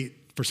have to wait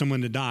for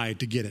someone to die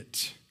to get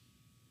it.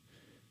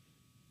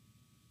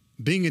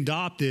 Being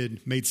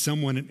adopted made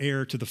someone an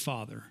heir to the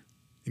Father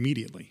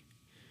immediately.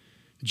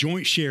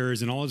 Joint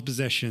sharers in all his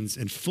possessions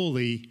and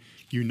fully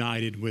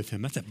united with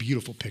him. That's a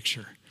beautiful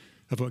picture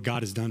of what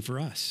God has done for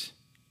us.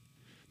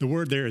 The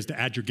word there is to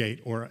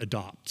aggregate or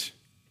adopt.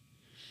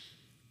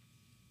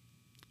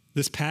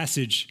 This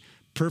passage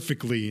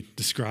perfectly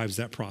describes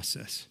that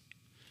process.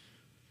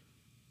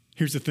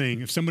 Here's the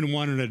thing. If someone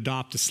wanted to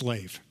adopt a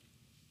slave,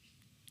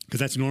 because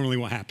that's normally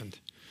what happened.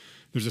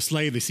 There's a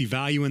slave, they see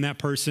value in that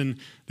person,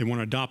 they want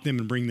to adopt them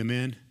and bring them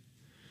in.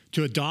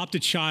 To adopt a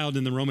child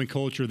in the Roman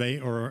culture,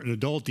 or an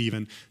adult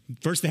even,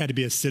 first they had to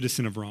be a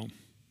citizen of Rome.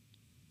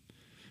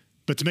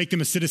 But to make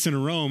them a citizen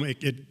of Rome,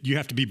 you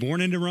have to be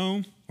born into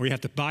Rome or you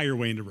have to buy your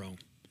way into Rome.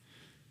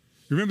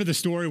 Remember the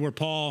story where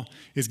Paul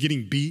is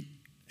getting beat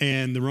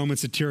and the Roman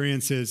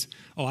centurion says,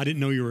 oh, I didn't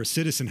know you were a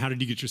citizen. How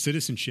did you get your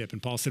citizenship?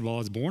 And Paul said, well, I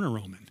was born a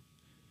Roman.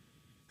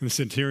 And the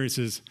centurion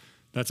says,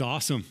 that's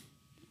awesome.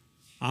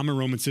 I'm a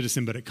Roman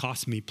citizen, but it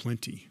cost me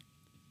plenty.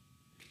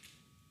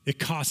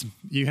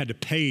 You had to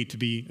pay to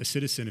be a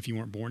citizen if you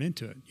weren't born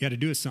into it. You had to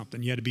do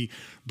something. You had to be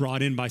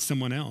brought in by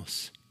someone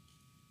else.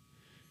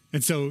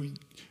 And so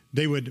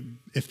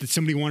if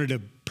somebody wanted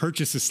to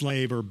purchase a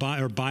slave or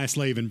buy a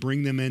slave and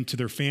bring them into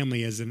their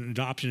family as an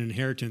adoption and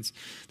inheritance,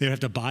 they would have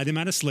to buy them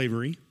out of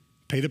slavery,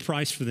 pay the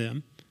price for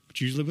them,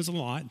 which usually was a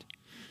lot,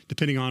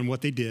 depending on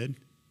what they did.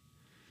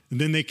 And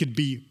then they could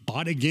be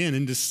bought again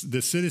into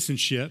the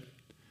citizenship,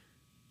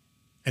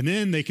 and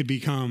then they could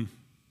become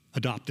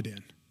adopted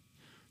in.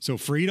 So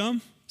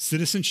freedom,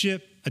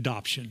 citizenship,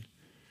 adoption.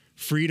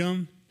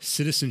 Freedom,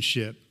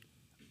 citizenship,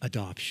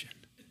 adoption.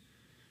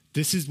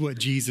 This is what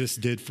Jesus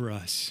did for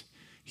us.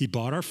 He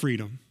bought our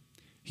freedom.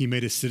 He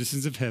made us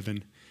citizens of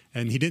heaven,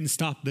 and he didn't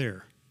stop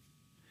there.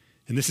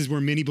 And this is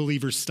where many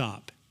believers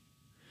stop.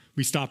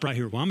 We stop right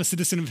here. Well, I'm a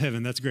citizen of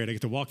heaven. That's great. I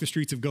get to walk the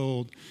streets of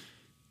gold.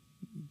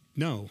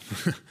 No,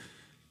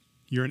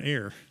 you're an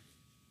heir.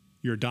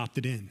 You're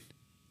adopted in.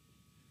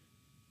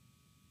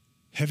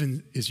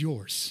 Heaven is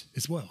yours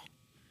as well.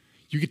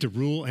 You get to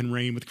rule and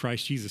reign with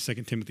Christ Jesus. 2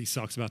 Timothy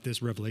talks about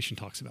this. Revelation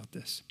talks about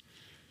this.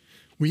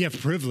 We have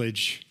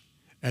privilege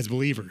as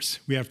believers.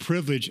 We have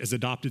privilege as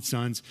adopted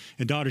sons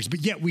and daughters,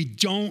 but yet we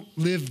don't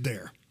live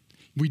there.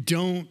 We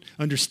don't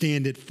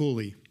understand it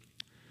fully.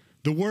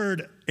 The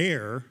word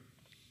heir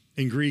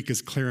in Greek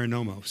is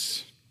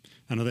kleronomos.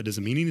 I know that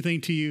doesn't mean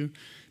anything to you,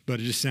 but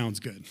it just sounds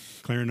good.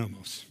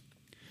 Kleronomos.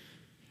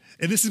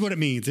 And this is what it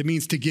means. It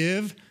means to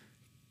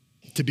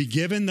be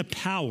given the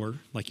power,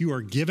 like you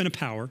are given a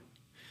power,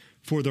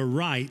 for the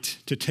right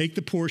to take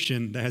the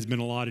portion that has been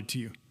allotted to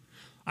you.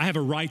 I have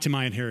a right to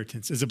my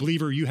inheritance. As a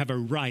believer, you have a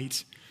right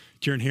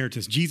to your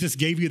inheritance. Jesus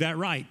gave you that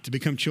right to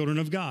become children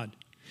of God.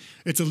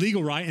 It's a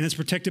legal right, and it's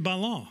protected by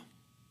law.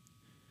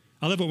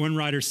 I love what one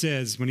writer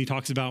says when he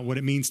talks about what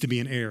it means to be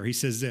an heir. He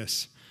says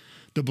this: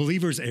 the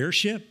believer's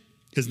heirship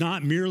is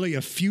not merely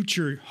a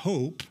future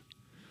hope,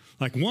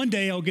 like one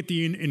day I'll get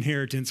the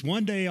inheritance,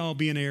 one day I'll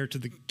be an heir to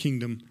the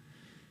kingdom,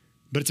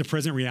 but it's a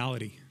present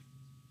reality.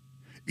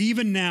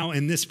 Even now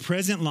in this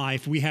present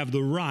life, we have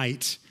the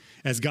right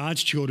as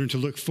God's children to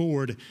look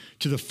forward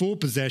to the full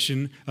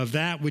possession of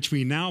that which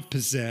we now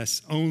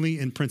possess only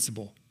in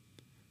principle.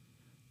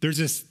 There's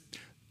this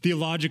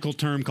theological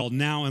term called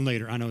now and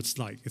later. I know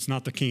it's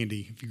not the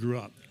candy if you grew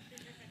up.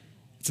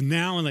 It's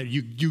now and later.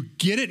 You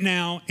get it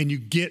now and you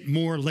get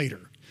more later.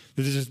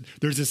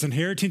 There's this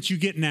inheritance you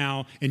get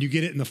now and you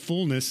get it in the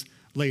fullness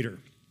later.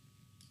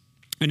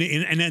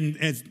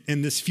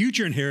 And this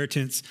future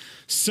inheritance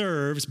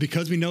serves,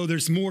 because we know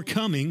there's more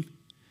coming,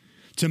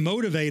 to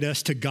motivate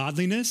us to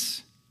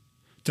godliness,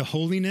 to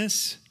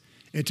holiness,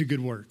 and to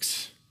good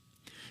works.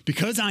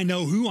 Because I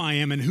know who I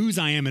am and whose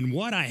I am and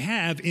what I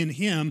have in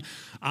him,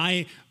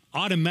 I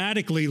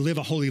automatically live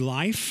a holy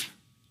life.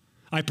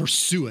 I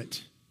pursue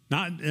it.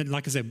 Not,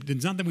 like I said,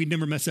 it's not that we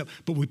never mess up,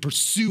 but we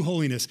pursue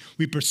holiness,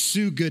 we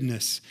pursue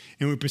goodness,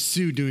 and we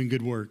pursue doing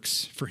good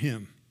works for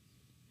him.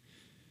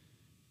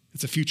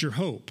 It's a future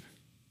hope.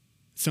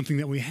 It's something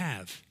that we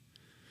have.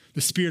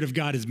 The Spirit of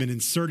God has been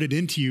inserted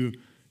into you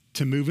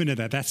to move into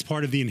that. That's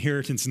part of the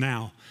inheritance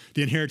now.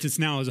 The inheritance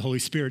now is the Holy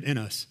Spirit in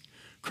us,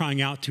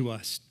 crying out to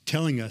us,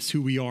 telling us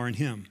who we are in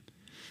him.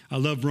 I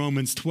love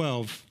Romans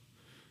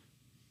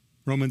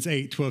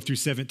 8, 12 through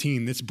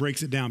 17. This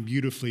breaks it down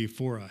beautifully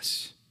for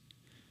us.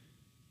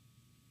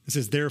 It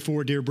says,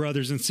 therefore, dear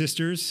brothers and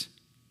sisters,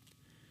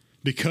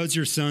 because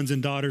you're sons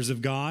and daughters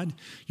of God,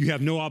 you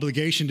have no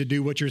obligation to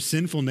do what your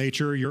sinful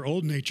nature or your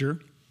old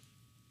nature,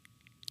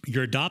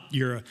 your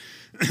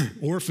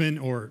orphan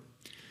or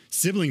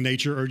sibling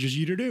nature urges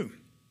you to do.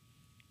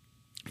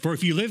 For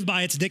if you live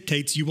by its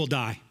dictates, you will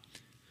die.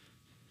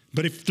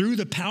 But if through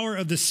the power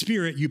of the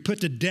Spirit you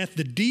put to death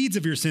the deeds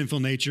of your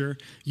sinful nature,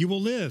 you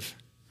will live.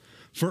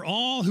 For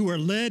all who are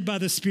led by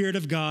the Spirit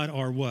of God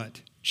are what?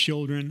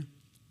 Children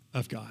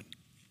of God.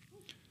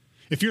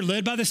 If you're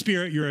led by the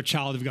Spirit, you're a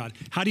child of God.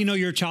 How do you know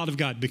you're a child of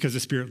God? Because the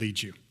Spirit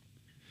leads you.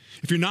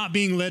 If you're not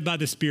being led by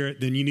the Spirit,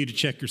 then you need to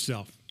check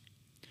yourself.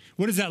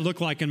 What does that look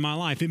like in my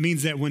life? It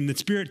means that when the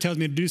Spirit tells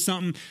me to do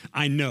something,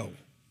 I know.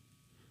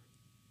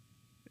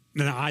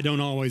 Now, I don't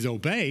always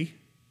obey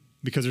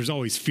because there's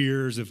always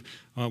fears of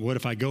what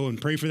if I go and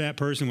pray for that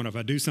person? What if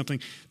I do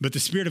something? But the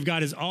Spirit of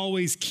God is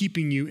always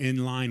keeping you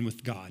in line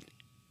with God.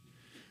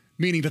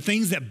 Meaning the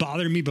things that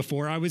bothered me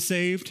before I was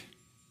saved,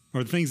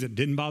 or the things that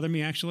didn't bother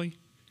me actually,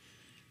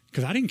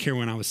 because I didn't care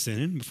when I was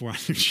sinning before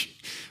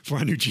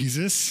I knew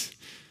Jesus.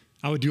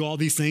 I would do all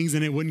these things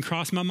and it wouldn't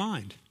cross my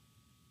mind.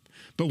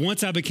 But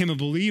once I became a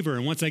believer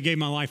and once I gave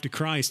my life to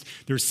Christ,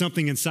 there was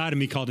something inside of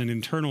me called an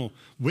internal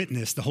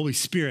witness, the Holy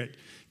Spirit,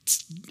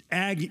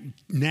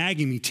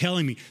 nagging me,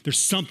 telling me, there's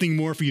something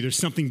more for you. There's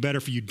something better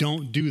for you.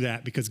 Don't do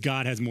that because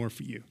God has more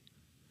for you.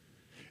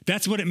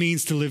 That's what it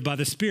means to live by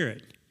the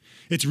Spirit.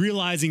 It's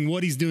realizing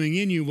what he's doing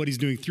in you, what he's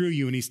doing through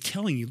you, and he's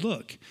telling you,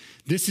 look,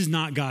 this is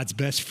not God's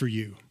best for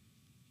you.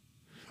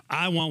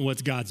 I want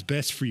what's God's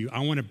best for you. I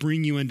want to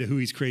bring you into who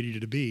he's created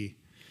you to be.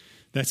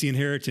 That's the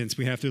inheritance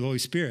we have through the Holy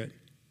Spirit.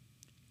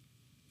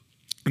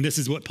 And this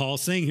is what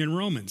Paul's saying here in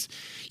Romans.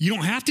 You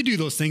don't have to do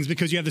those things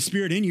because you have the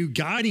Spirit in you,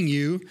 guiding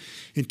you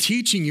and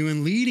teaching you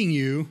and leading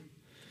you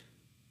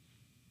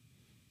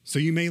so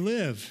you may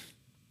live.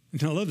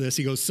 And I love this.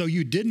 He goes, so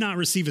you did not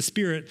receive a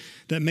spirit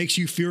that makes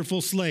you fearful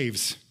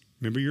slaves.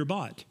 Remember, you're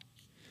bought.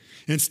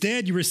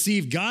 Instead, you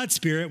received God's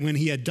Spirit when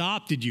he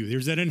adopted you.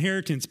 There's that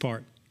inheritance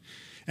part.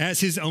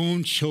 As his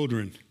own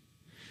children.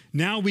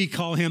 Now we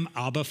call him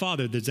Abba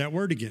Father. There's that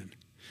word again.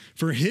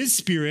 For his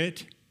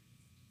Spirit,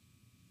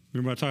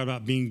 remember I talked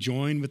about being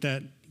joined with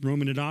that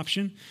Roman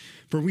adoption?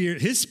 For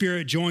his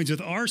Spirit joins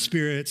with our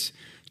spirits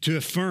to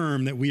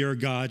affirm that we are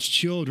God's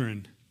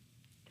children.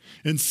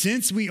 And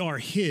since we are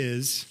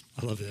his,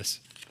 I love this,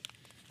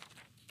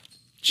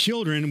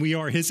 children, we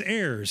are his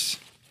heirs.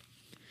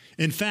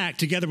 In fact,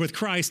 together with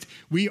Christ,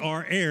 we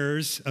are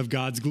heirs of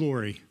God's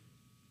glory.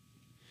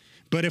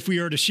 But if we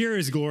are to share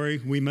his glory,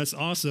 we must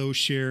also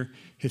share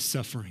his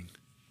suffering.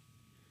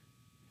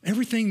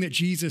 Everything that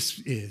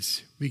Jesus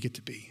is, we get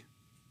to be.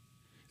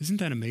 Isn't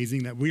that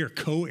amazing that we are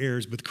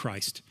co-heirs with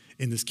Christ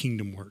in this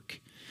kingdom work?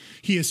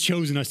 He has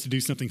chosen us to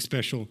do something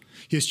special.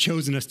 He has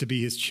chosen us to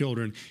be his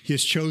children. He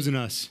has chosen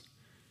us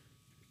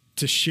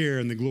to share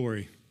in the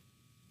glory.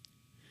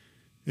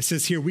 It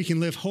says here, we can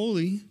live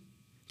holy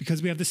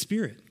because we have the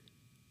Spirit.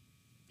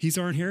 He's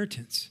our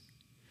inheritance.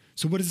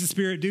 So what does the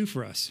Spirit do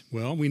for us?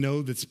 Well, we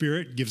know that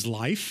Spirit gives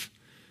life.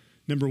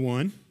 Number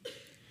one,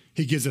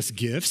 he gives us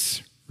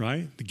gifts,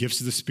 right? The gifts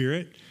of the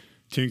Spirit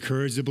to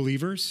encourage the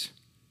believers.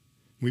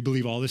 We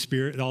believe all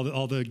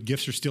the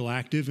gifts are still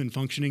active and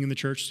functioning in the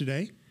church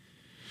today.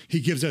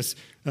 He gives us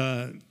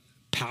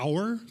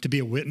power to be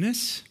a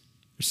witness.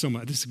 There's so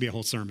much. This could be a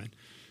whole sermon,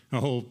 a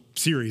whole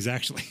series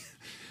actually.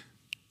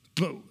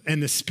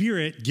 And the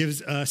Spirit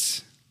gives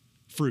us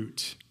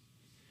fruit.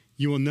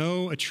 You will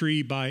know a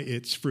tree by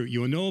its fruit.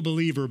 You will know a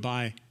believer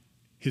by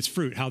his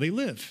fruit, how they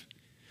live.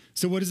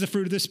 So what is the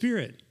fruit of the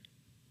Spirit?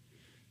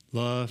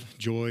 Love,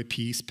 joy,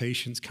 peace,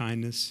 patience,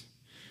 kindness,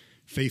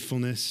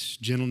 faithfulness,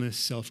 gentleness,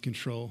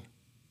 self-control.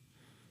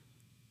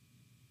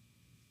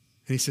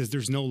 And he says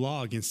there's no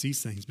law against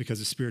these things because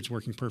the Spirit's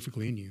working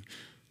perfectly in you.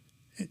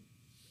 And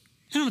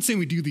I'm not saying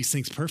we do these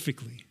things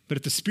perfectly, but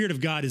if the Spirit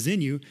of God is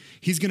in you,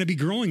 he's going to be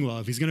growing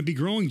love. He's going to be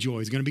growing joy.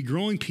 He's going to be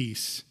growing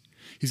peace.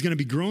 He's going to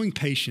be growing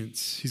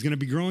patience. He's going to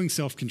be growing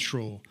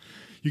self-control.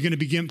 You're going to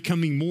be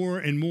becoming more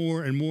and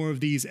more and more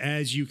of these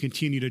as you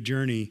continue to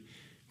journey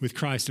with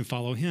Christ and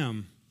follow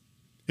him.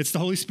 It's the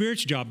Holy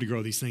Spirit's job to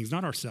grow these things,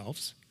 not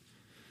ourselves.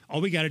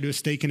 All we got to do is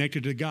stay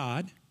connected to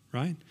God,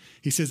 right?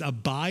 He says,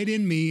 abide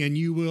in me and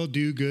you will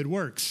do good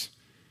works,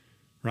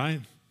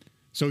 right?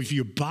 So if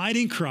you abide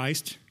in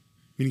Christ,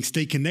 meaning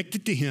stay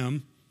connected to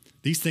him,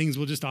 these things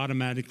will just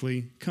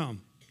automatically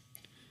come.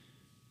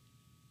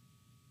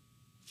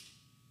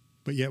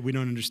 But yet we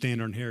don't understand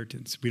our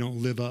inheritance. We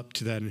don't live up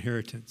to that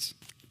inheritance.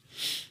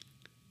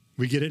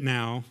 We get it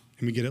now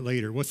and we get it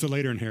later. What's the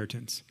later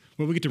inheritance?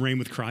 Well, we get to reign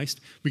with Christ.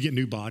 We get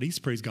new bodies.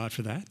 Praise God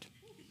for that.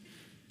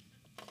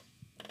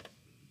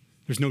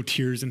 There's no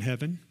tears in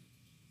heaven.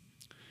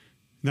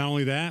 Not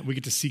only that, we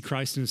get to see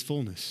Christ in his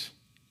fullness.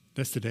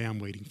 That's the day I'm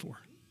waiting for.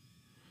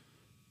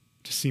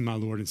 To see my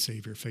Lord and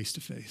Savior face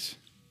to face.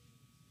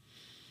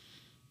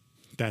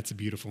 That's a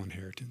beautiful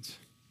inheritance.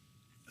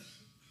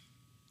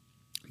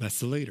 That's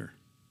the later.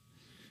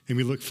 And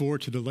we look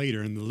forward to the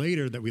later. And the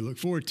later that we look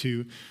forward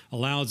to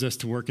allows us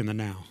to work in the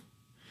now.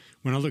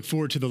 When I look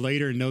forward to the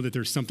later and know that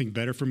there's something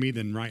better for me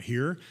than right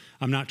here,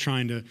 I'm not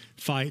trying to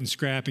fight and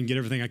scrap and get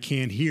everything I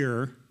can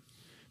here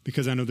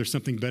because I know there's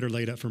something better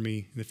laid up for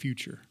me in the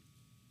future.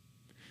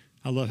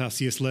 I love how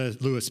C.S.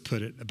 Lewis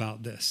put it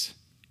about this.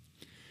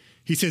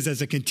 He says,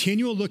 as a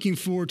continual looking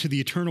forward to the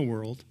eternal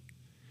world,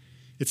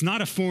 it's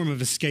not a form of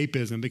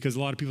escapism because a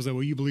lot of people say,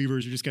 well, you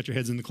believers, you just got your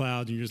heads in the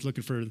clouds and you're just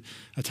looking for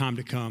a time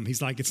to come.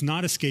 He's like, it's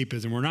not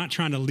escapism. We're not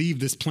trying to leave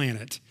this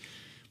planet.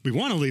 We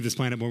want to leave this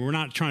planet, but we're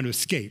not trying to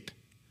escape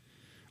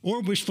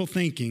or wishful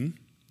thinking.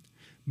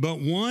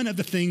 But one of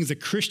the things a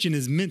Christian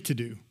is meant to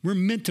do, we're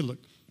meant to look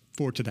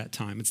forward to that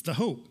time. It's the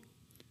hope.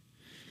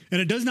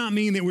 And it does not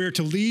mean that we're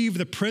to leave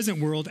the present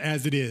world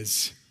as it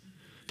is.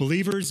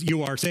 Believers,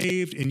 you are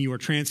saved and you are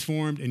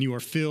transformed and you are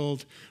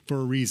filled for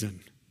a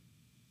reason.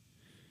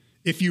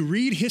 If you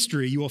read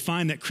history, you will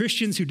find that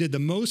Christians who did the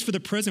most for the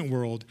present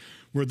world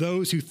were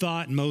those who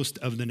thought most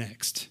of the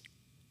next.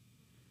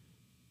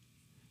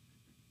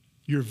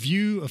 Your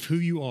view of who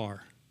you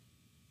are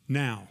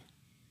now,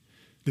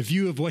 the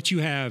view of what you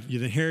have,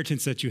 the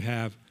inheritance that you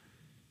have,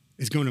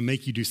 is going to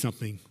make you do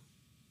something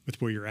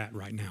with where you're at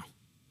right now.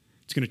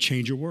 It's going to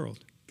change your world.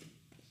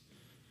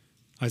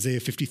 Isaiah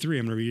 53,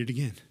 I'm going to read it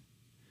again.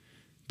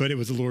 But it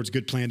was the Lord's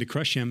good plan to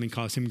crush him and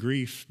cause him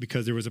grief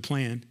because there was a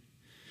plan.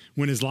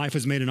 When his life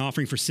was made an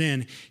offering for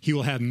sin, he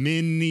will have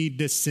many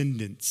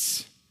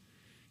descendants.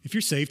 If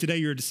you're saved today,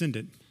 you're a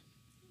descendant.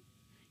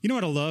 You know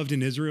what I loved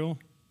in Israel?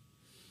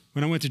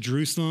 When I went to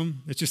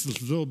Jerusalem, it's just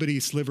a little bitty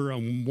sliver, a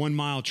 1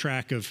 mile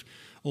track of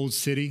old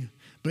city.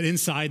 But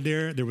inside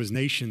there was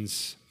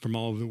nations from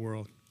all over the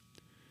world.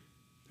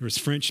 There was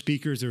French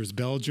speakers, there was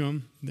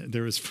Belgium,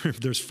 there's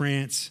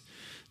France,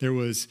 there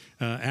was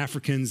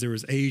Africans, there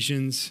was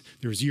Asians,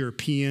 there was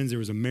Europeans, there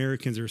was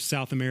Americans, there was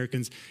South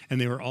Americans, and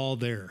they were all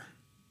there.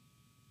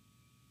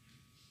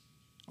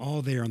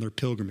 All there on their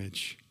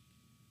pilgrimage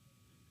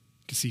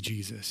to see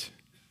Jesus,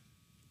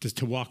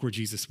 to walk where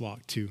Jesus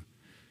walked, to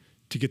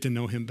get to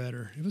know him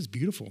better. It was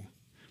beautiful.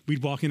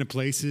 We'd walk into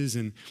places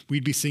and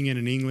we'd be singing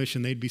in English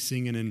and they'd be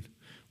singing in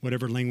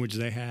whatever language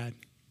they had.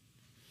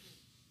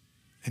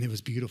 And it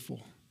was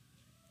beautiful.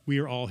 We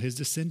are all his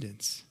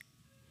descendants.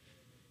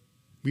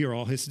 We are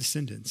all his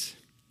descendants.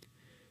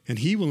 And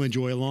he will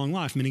enjoy a long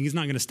life, meaning he's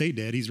not going to stay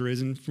dead. He's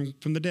risen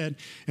from the dead.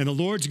 And the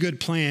Lord's good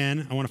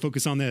plan, I want to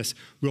focus on this,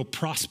 will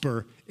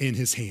prosper in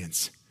his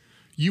hands.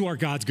 You are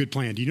God's good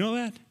plan. Do you know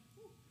that?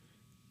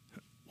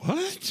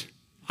 What?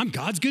 I'm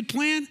God's good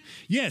plan?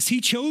 Yes, he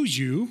chose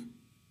you.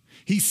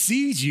 He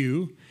sees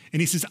you,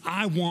 and he says,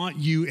 I want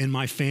you in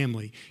my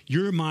family.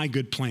 You're my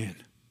good plan.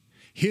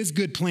 His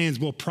good plans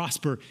will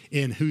prosper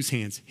in whose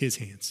hands? His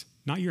hands,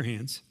 not your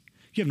hands.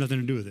 You have nothing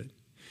to do with it.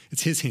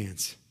 It's his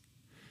hands.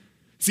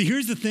 See,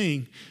 here's the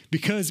thing.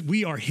 Because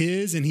we are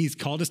his and he's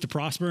called us to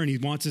prosper and he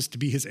wants us to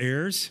be his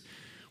heirs,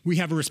 we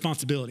have a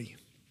responsibility.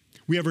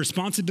 We have a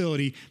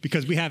responsibility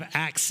because we have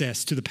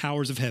access to the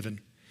powers of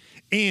heaven.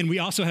 And we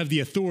also have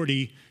the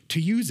authority to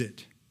use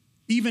it.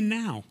 Even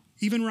now,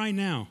 even right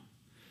now.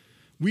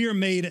 We are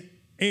made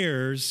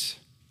heirs,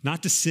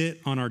 not to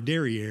sit on our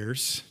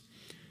derrieres,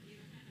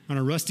 on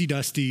our rusty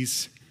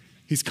dusties.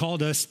 He's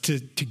called us to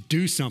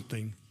do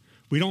something.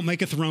 We don't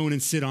make a throne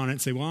and sit on it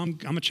and say, well,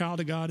 I'm a child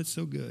of God. It's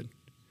so good.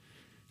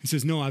 He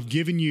says, no, I've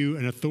given you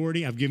an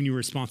authority. I've given you a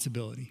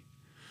responsibility.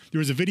 There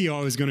was a video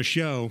I was going to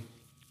show,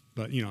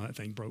 but, that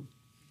thing broke,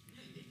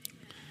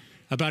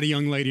 about a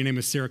young lady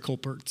named Sarah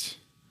Colpert.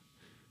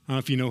 I don't know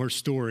if you know her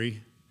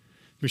story,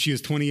 but she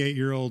was a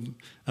 28-year-old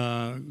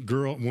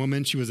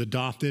woman. She was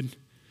adopted,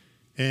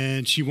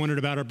 And she wondered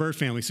about her birth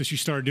family. So she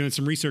started doing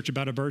some research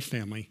about her birth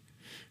family.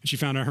 And she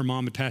found out her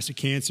mom had passed of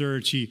cancer.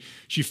 And she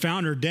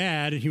found her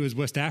dad, and he was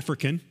West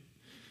African.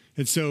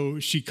 And so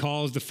she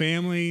calls the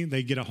family.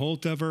 They get a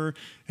hold of her,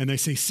 and they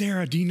say,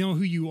 Sarah, do you know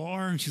who you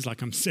are? And she's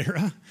like, I'm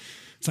Sarah.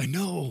 It's like,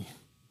 no.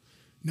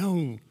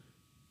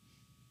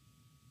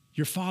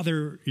 Your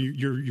father,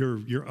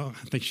 I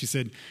think she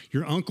said,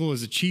 your uncle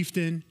is a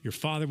chieftain. Your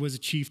father was a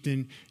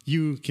chieftain.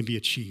 You can be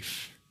a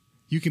chief.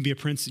 You can be a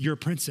prince. You're a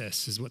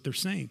princess is what they're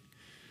saying.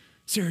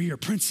 Sarah, you're a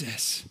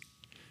princess.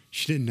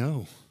 She didn't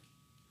know.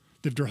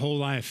 Lived her whole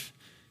life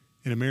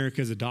in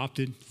America as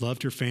adopted,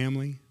 loved her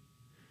family.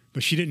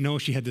 But she didn't know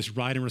she had this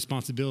right and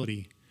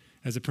responsibility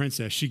as a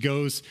princess. She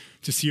goes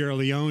to Sierra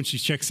Leone. She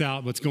checks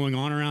out what's going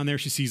on around there.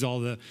 She sees all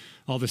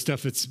the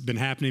stuff that's been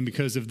happening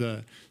because of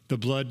the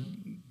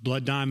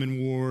blood diamond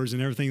wars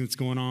and everything that's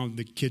going on.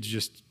 The kids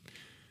just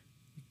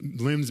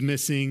limbs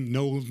missing,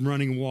 no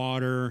running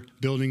water,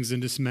 buildings in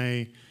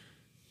dismay.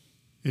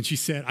 And she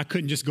said, I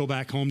couldn't just go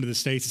back home to the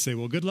States and say,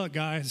 well, good luck,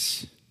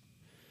 guys.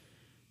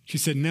 She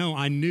said, no,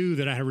 I knew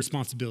that I had a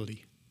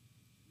responsibility.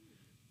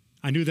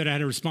 I knew that I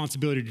had a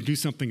responsibility to do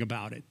something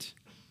about it.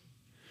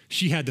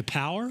 She had the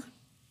power.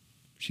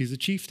 She's a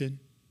chieftain,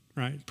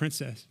 right?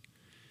 Princess.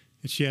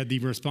 And she had the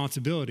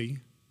responsibility.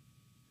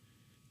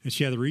 And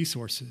she had the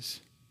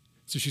resources.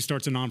 So she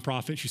starts a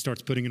nonprofit. She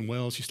starts putting in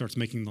wells. She starts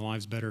making the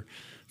lives better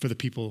for the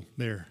people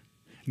there.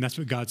 And that's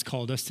what God's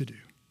called us to do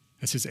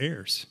as his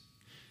heirs.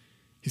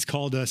 He's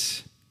called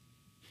us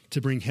to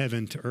bring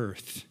heaven to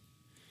earth,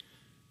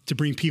 to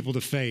bring people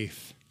to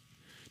faith,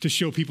 to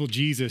show people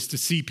Jesus, to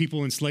see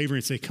people in slavery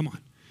and say, come on,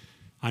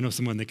 I know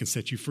someone that can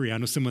set you free. I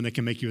know someone that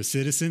can make you a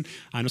citizen.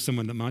 I know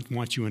someone that might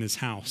want you in his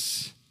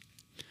house.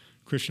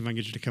 Christian, if I can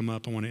get you to come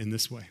up, I want to end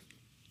this way.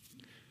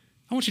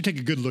 I want you to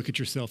take a good look at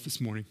yourself this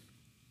morning.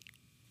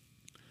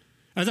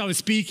 As I was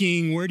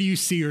speaking, where do you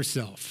see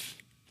yourself?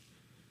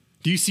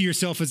 Do you see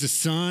yourself as a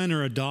son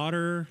or a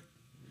daughter?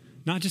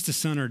 Not just a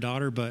son or a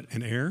daughter, but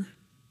an heir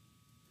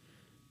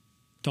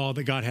to all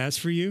that God has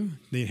for you,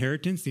 the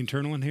inheritance, the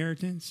eternal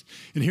inheritance.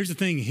 And here's the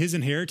thing, his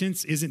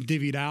inheritance isn't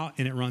divvied out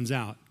and it runs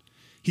out.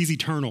 He's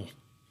eternal,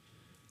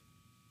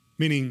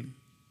 meaning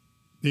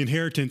the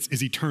inheritance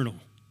is eternal.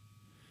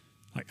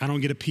 Like I don't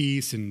get a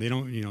piece and they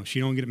don't, she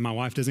don't get it. My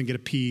wife doesn't get a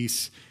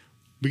piece.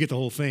 We get the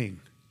whole thing.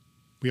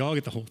 We all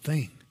get the whole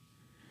thing.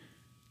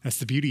 That's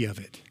the beauty of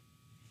it.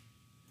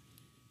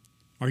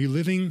 Are you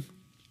living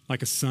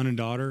like a son and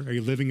daughter? Are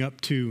you living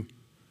up to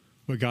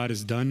what God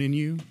has done in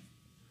you?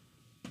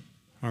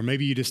 Or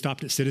maybe you just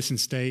stopped at citizen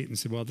state and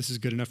said, well, this is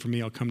good enough for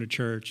me. I'll come to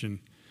church and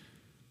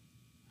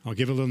I'll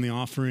give a little in the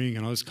offering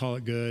and I'll just call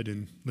it good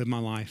and live my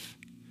life.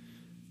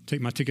 Take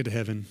my ticket to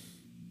heaven.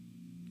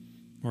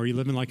 Or are you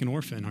living like an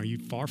orphan? Are you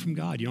far from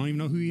God? You don't even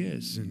know who he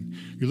is. And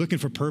you're looking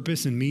for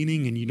purpose and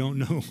meaning and you don't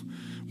know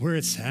where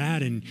it's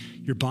at. And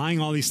you're buying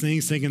all these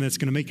things thinking that's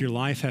going to make your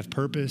life have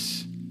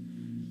purpose.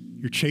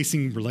 You're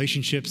chasing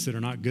relationships that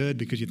are not good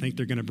because you think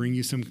they're going to bring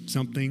you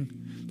something,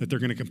 that they're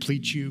going to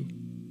complete you.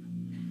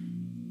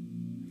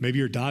 Maybe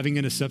you're diving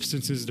into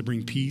substances to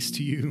bring peace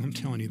to you. I'm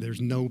telling you, there's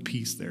no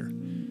peace there.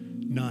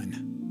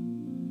 None.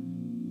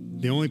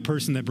 The only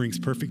person that brings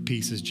perfect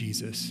peace is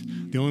Jesus.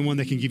 The only one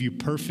that can give you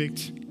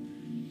perfect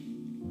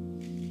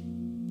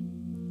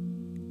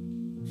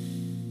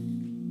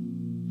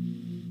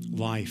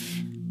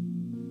life,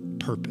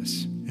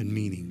 purpose, and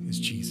meaning is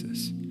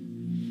Jesus.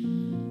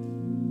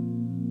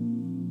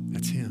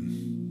 That's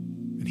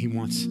him. And he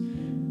wants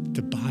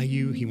to buy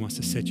you. He wants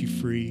to set you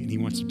free. And he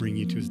wants to bring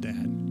you to his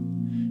dad.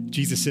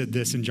 Jesus said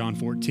this in John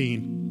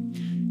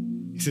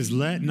 14. He says,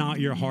 let not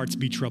your hearts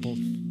be troubled.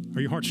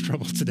 Are your hearts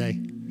troubled today?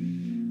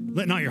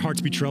 Let not your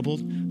hearts be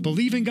troubled.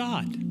 Believe in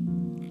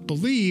God.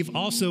 Believe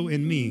also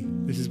in me.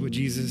 This is what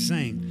Jesus is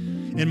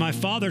saying. In my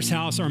Father's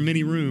house are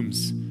many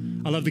rooms.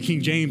 I love the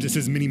King James. It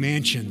says many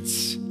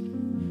mansions.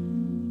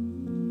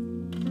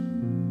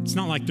 It's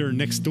not like they're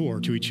next door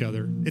to each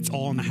other. It's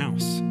all in the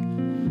house.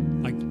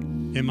 Like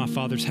in my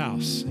Father's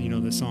house. You know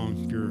the song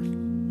if you're a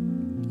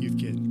youth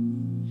kid.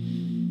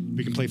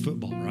 We can play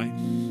football, right?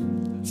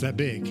 It's that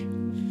big.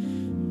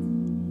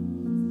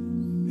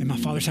 In my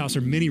Father's house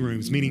are many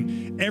rooms,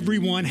 meaning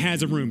everyone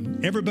has a room.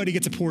 Everybody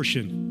gets a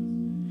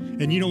portion.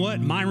 And you know what?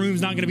 My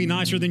room's not going to be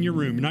nicer than your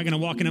room. You're not going to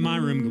walk into my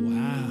room and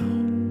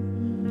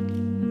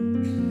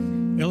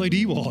go, wow.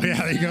 LED wall. Yeah,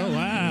 there you go.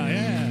 Wow,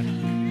 yeah.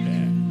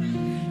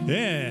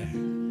 Yeah.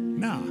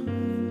 No.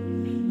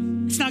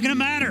 It's not going to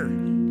matter.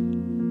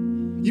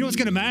 You know what's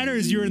going to matter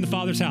is you're in the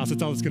Father's house.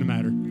 That's all that's going to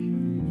matter.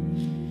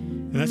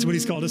 And that's what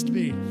he's called us to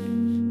be.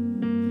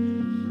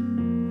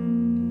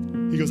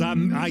 He goes,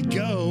 I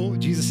go,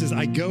 Jesus says,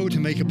 I go to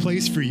make a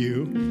place for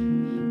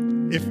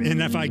you.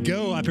 If I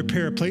go, I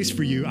prepare a place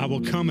for you, I will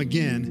come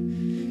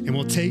again and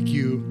will take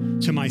you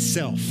to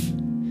myself.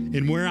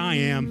 And where I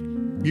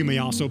am, you may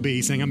also be.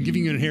 He's saying, I'm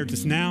giving you an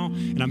inheritance now,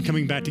 and I'm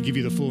coming back to give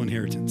you the full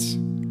inheritance.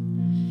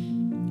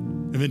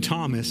 And then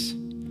Thomas,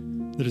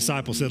 the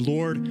disciple, said,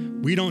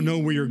 Lord, we don't know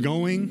where you're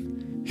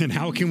going, and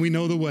how can we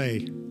know the way?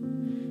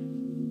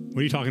 What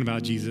are you talking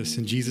about, Jesus?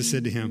 And Jesus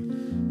said to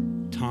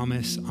him,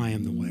 Thomas, I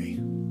am the way.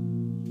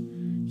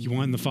 You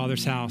want in the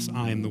Father's house?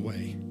 I am the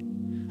way.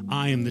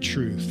 I am the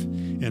truth,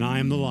 and I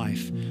am the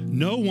life.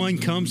 No one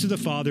comes to the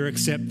Father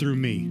except through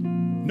me.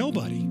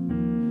 Nobody.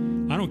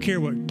 I don't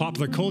care what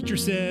popular culture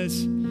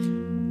says.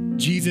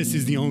 Jesus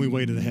is the only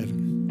way to the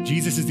heaven.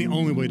 Jesus is the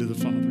only way to the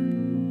Father.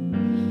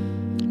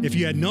 If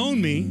you had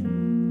known me,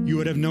 you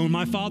would have known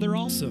my Father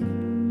also.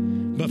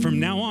 But from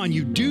now on,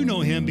 you do know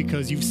him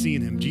because you've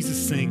seen him. Jesus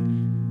is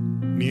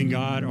saying, me and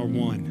God are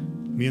one.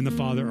 Me and the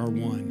Father are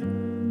one.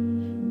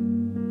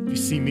 If you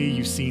see me,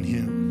 you've seen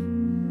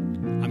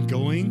him. I'm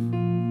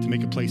going to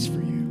make a place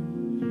for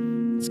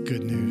you. It's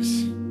good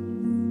news.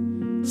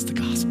 It's the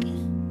gospel.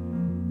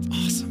 It's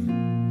awesome.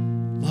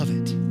 Love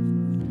it.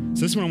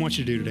 So this is what I want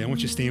you to do today. I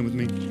want you to stand with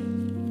me.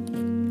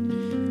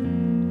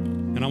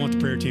 And I want the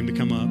prayer team to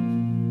come up.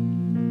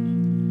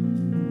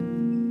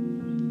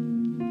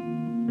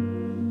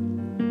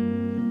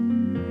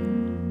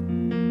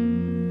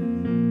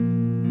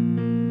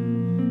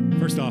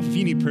 First off, if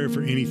you need prayer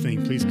for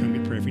anything, please come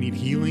get prayer. If you need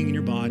healing in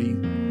your body,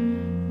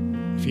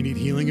 if you need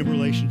healing of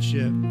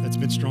relationship, that's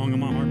been strong on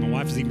my heart. My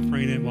wife was even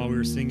praying it while we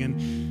were singing.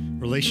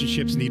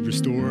 Relationships need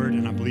restored,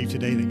 and I believe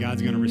today that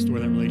God's going to restore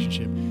that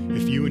relationship.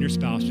 If you and your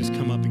spouse just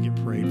come up and get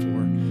prayed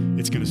for,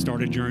 it's going to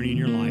start a journey in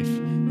your life.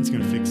 It's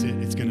going to fix it.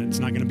 It's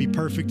not going to be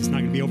perfect. It's not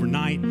going to be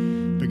overnight,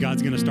 but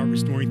God's going to start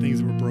restoring things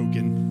that were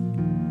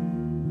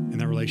broken in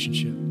that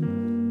relationship.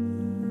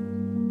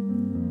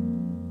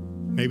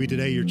 Maybe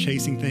today you're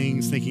chasing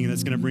things, thinking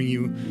that's going to bring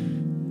you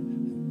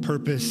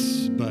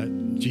purpose, but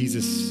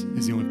Jesus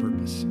is the only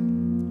purpose.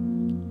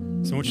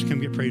 So I want you to come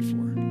get prayed for.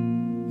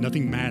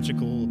 Nothing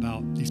magical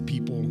about these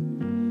people.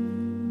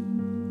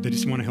 They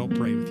just want to help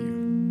pray with you.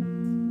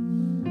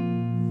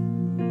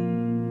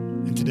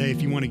 And today,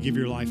 if you want to give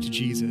your life to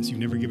Jesus, you've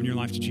never given your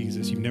life to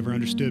Jesus, you've never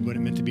understood what it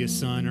meant to be a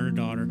son or a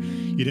daughter,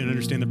 you didn't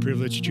understand the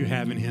privilege that you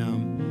have in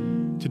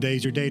him,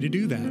 today's your day to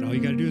do that. All you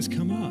got to do is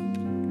come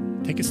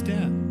up, take a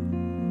step.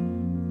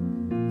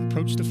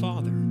 Approach the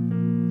Father,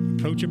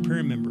 approach a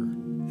prayer member,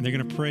 and they're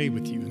going to pray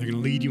with you, and they're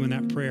going to lead you in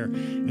that prayer,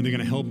 and they're going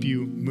to help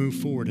you move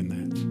forward in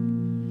that.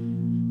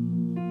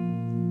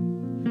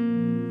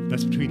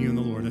 That's between you and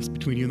the Lord. That's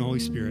between you and the Holy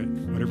Spirit,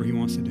 whatever he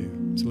wants to do.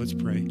 So let's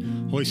pray.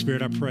 Holy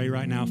Spirit, I pray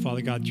right now,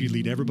 Father God, you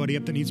lead everybody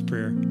up that needs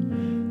prayer.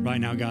 Right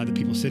now, God, the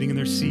people sitting in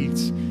their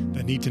seats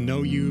that need to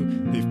know you,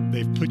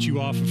 they've put you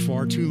off for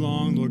far too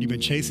long. Lord, you've been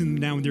chasing them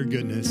down with your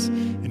goodness.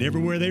 And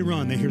everywhere they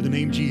run, they hear the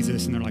name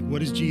Jesus. And they're like,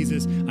 what is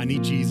Jesus? I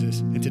need Jesus.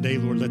 And today,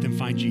 Lord, let them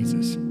find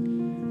Jesus.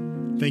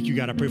 Thank you,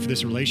 God. I pray for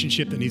this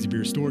relationship that needs to be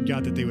restored,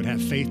 God, that they would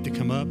have faith to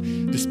come up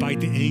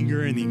despite the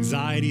anger and the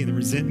anxiety and the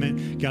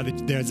resentment. God,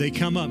 that as they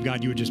come up,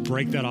 God, you would just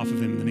break that off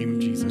of them in the name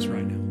of Jesus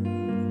right now.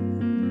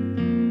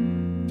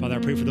 Father, I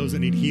pray for those that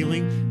need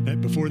healing, that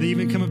before they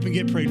even come up and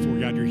get prayed for,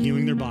 God, you're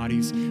healing their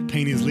bodies.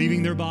 Pain is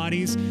leaving their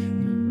bodies.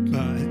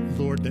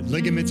 Lord, that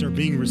ligaments are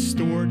being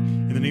restored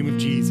in the name of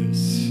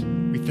Jesus.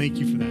 We thank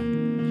you for that.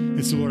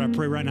 And so, Lord, I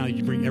pray right now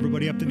you bring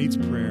everybody up that needs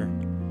prayer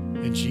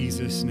in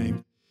Jesus'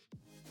 name.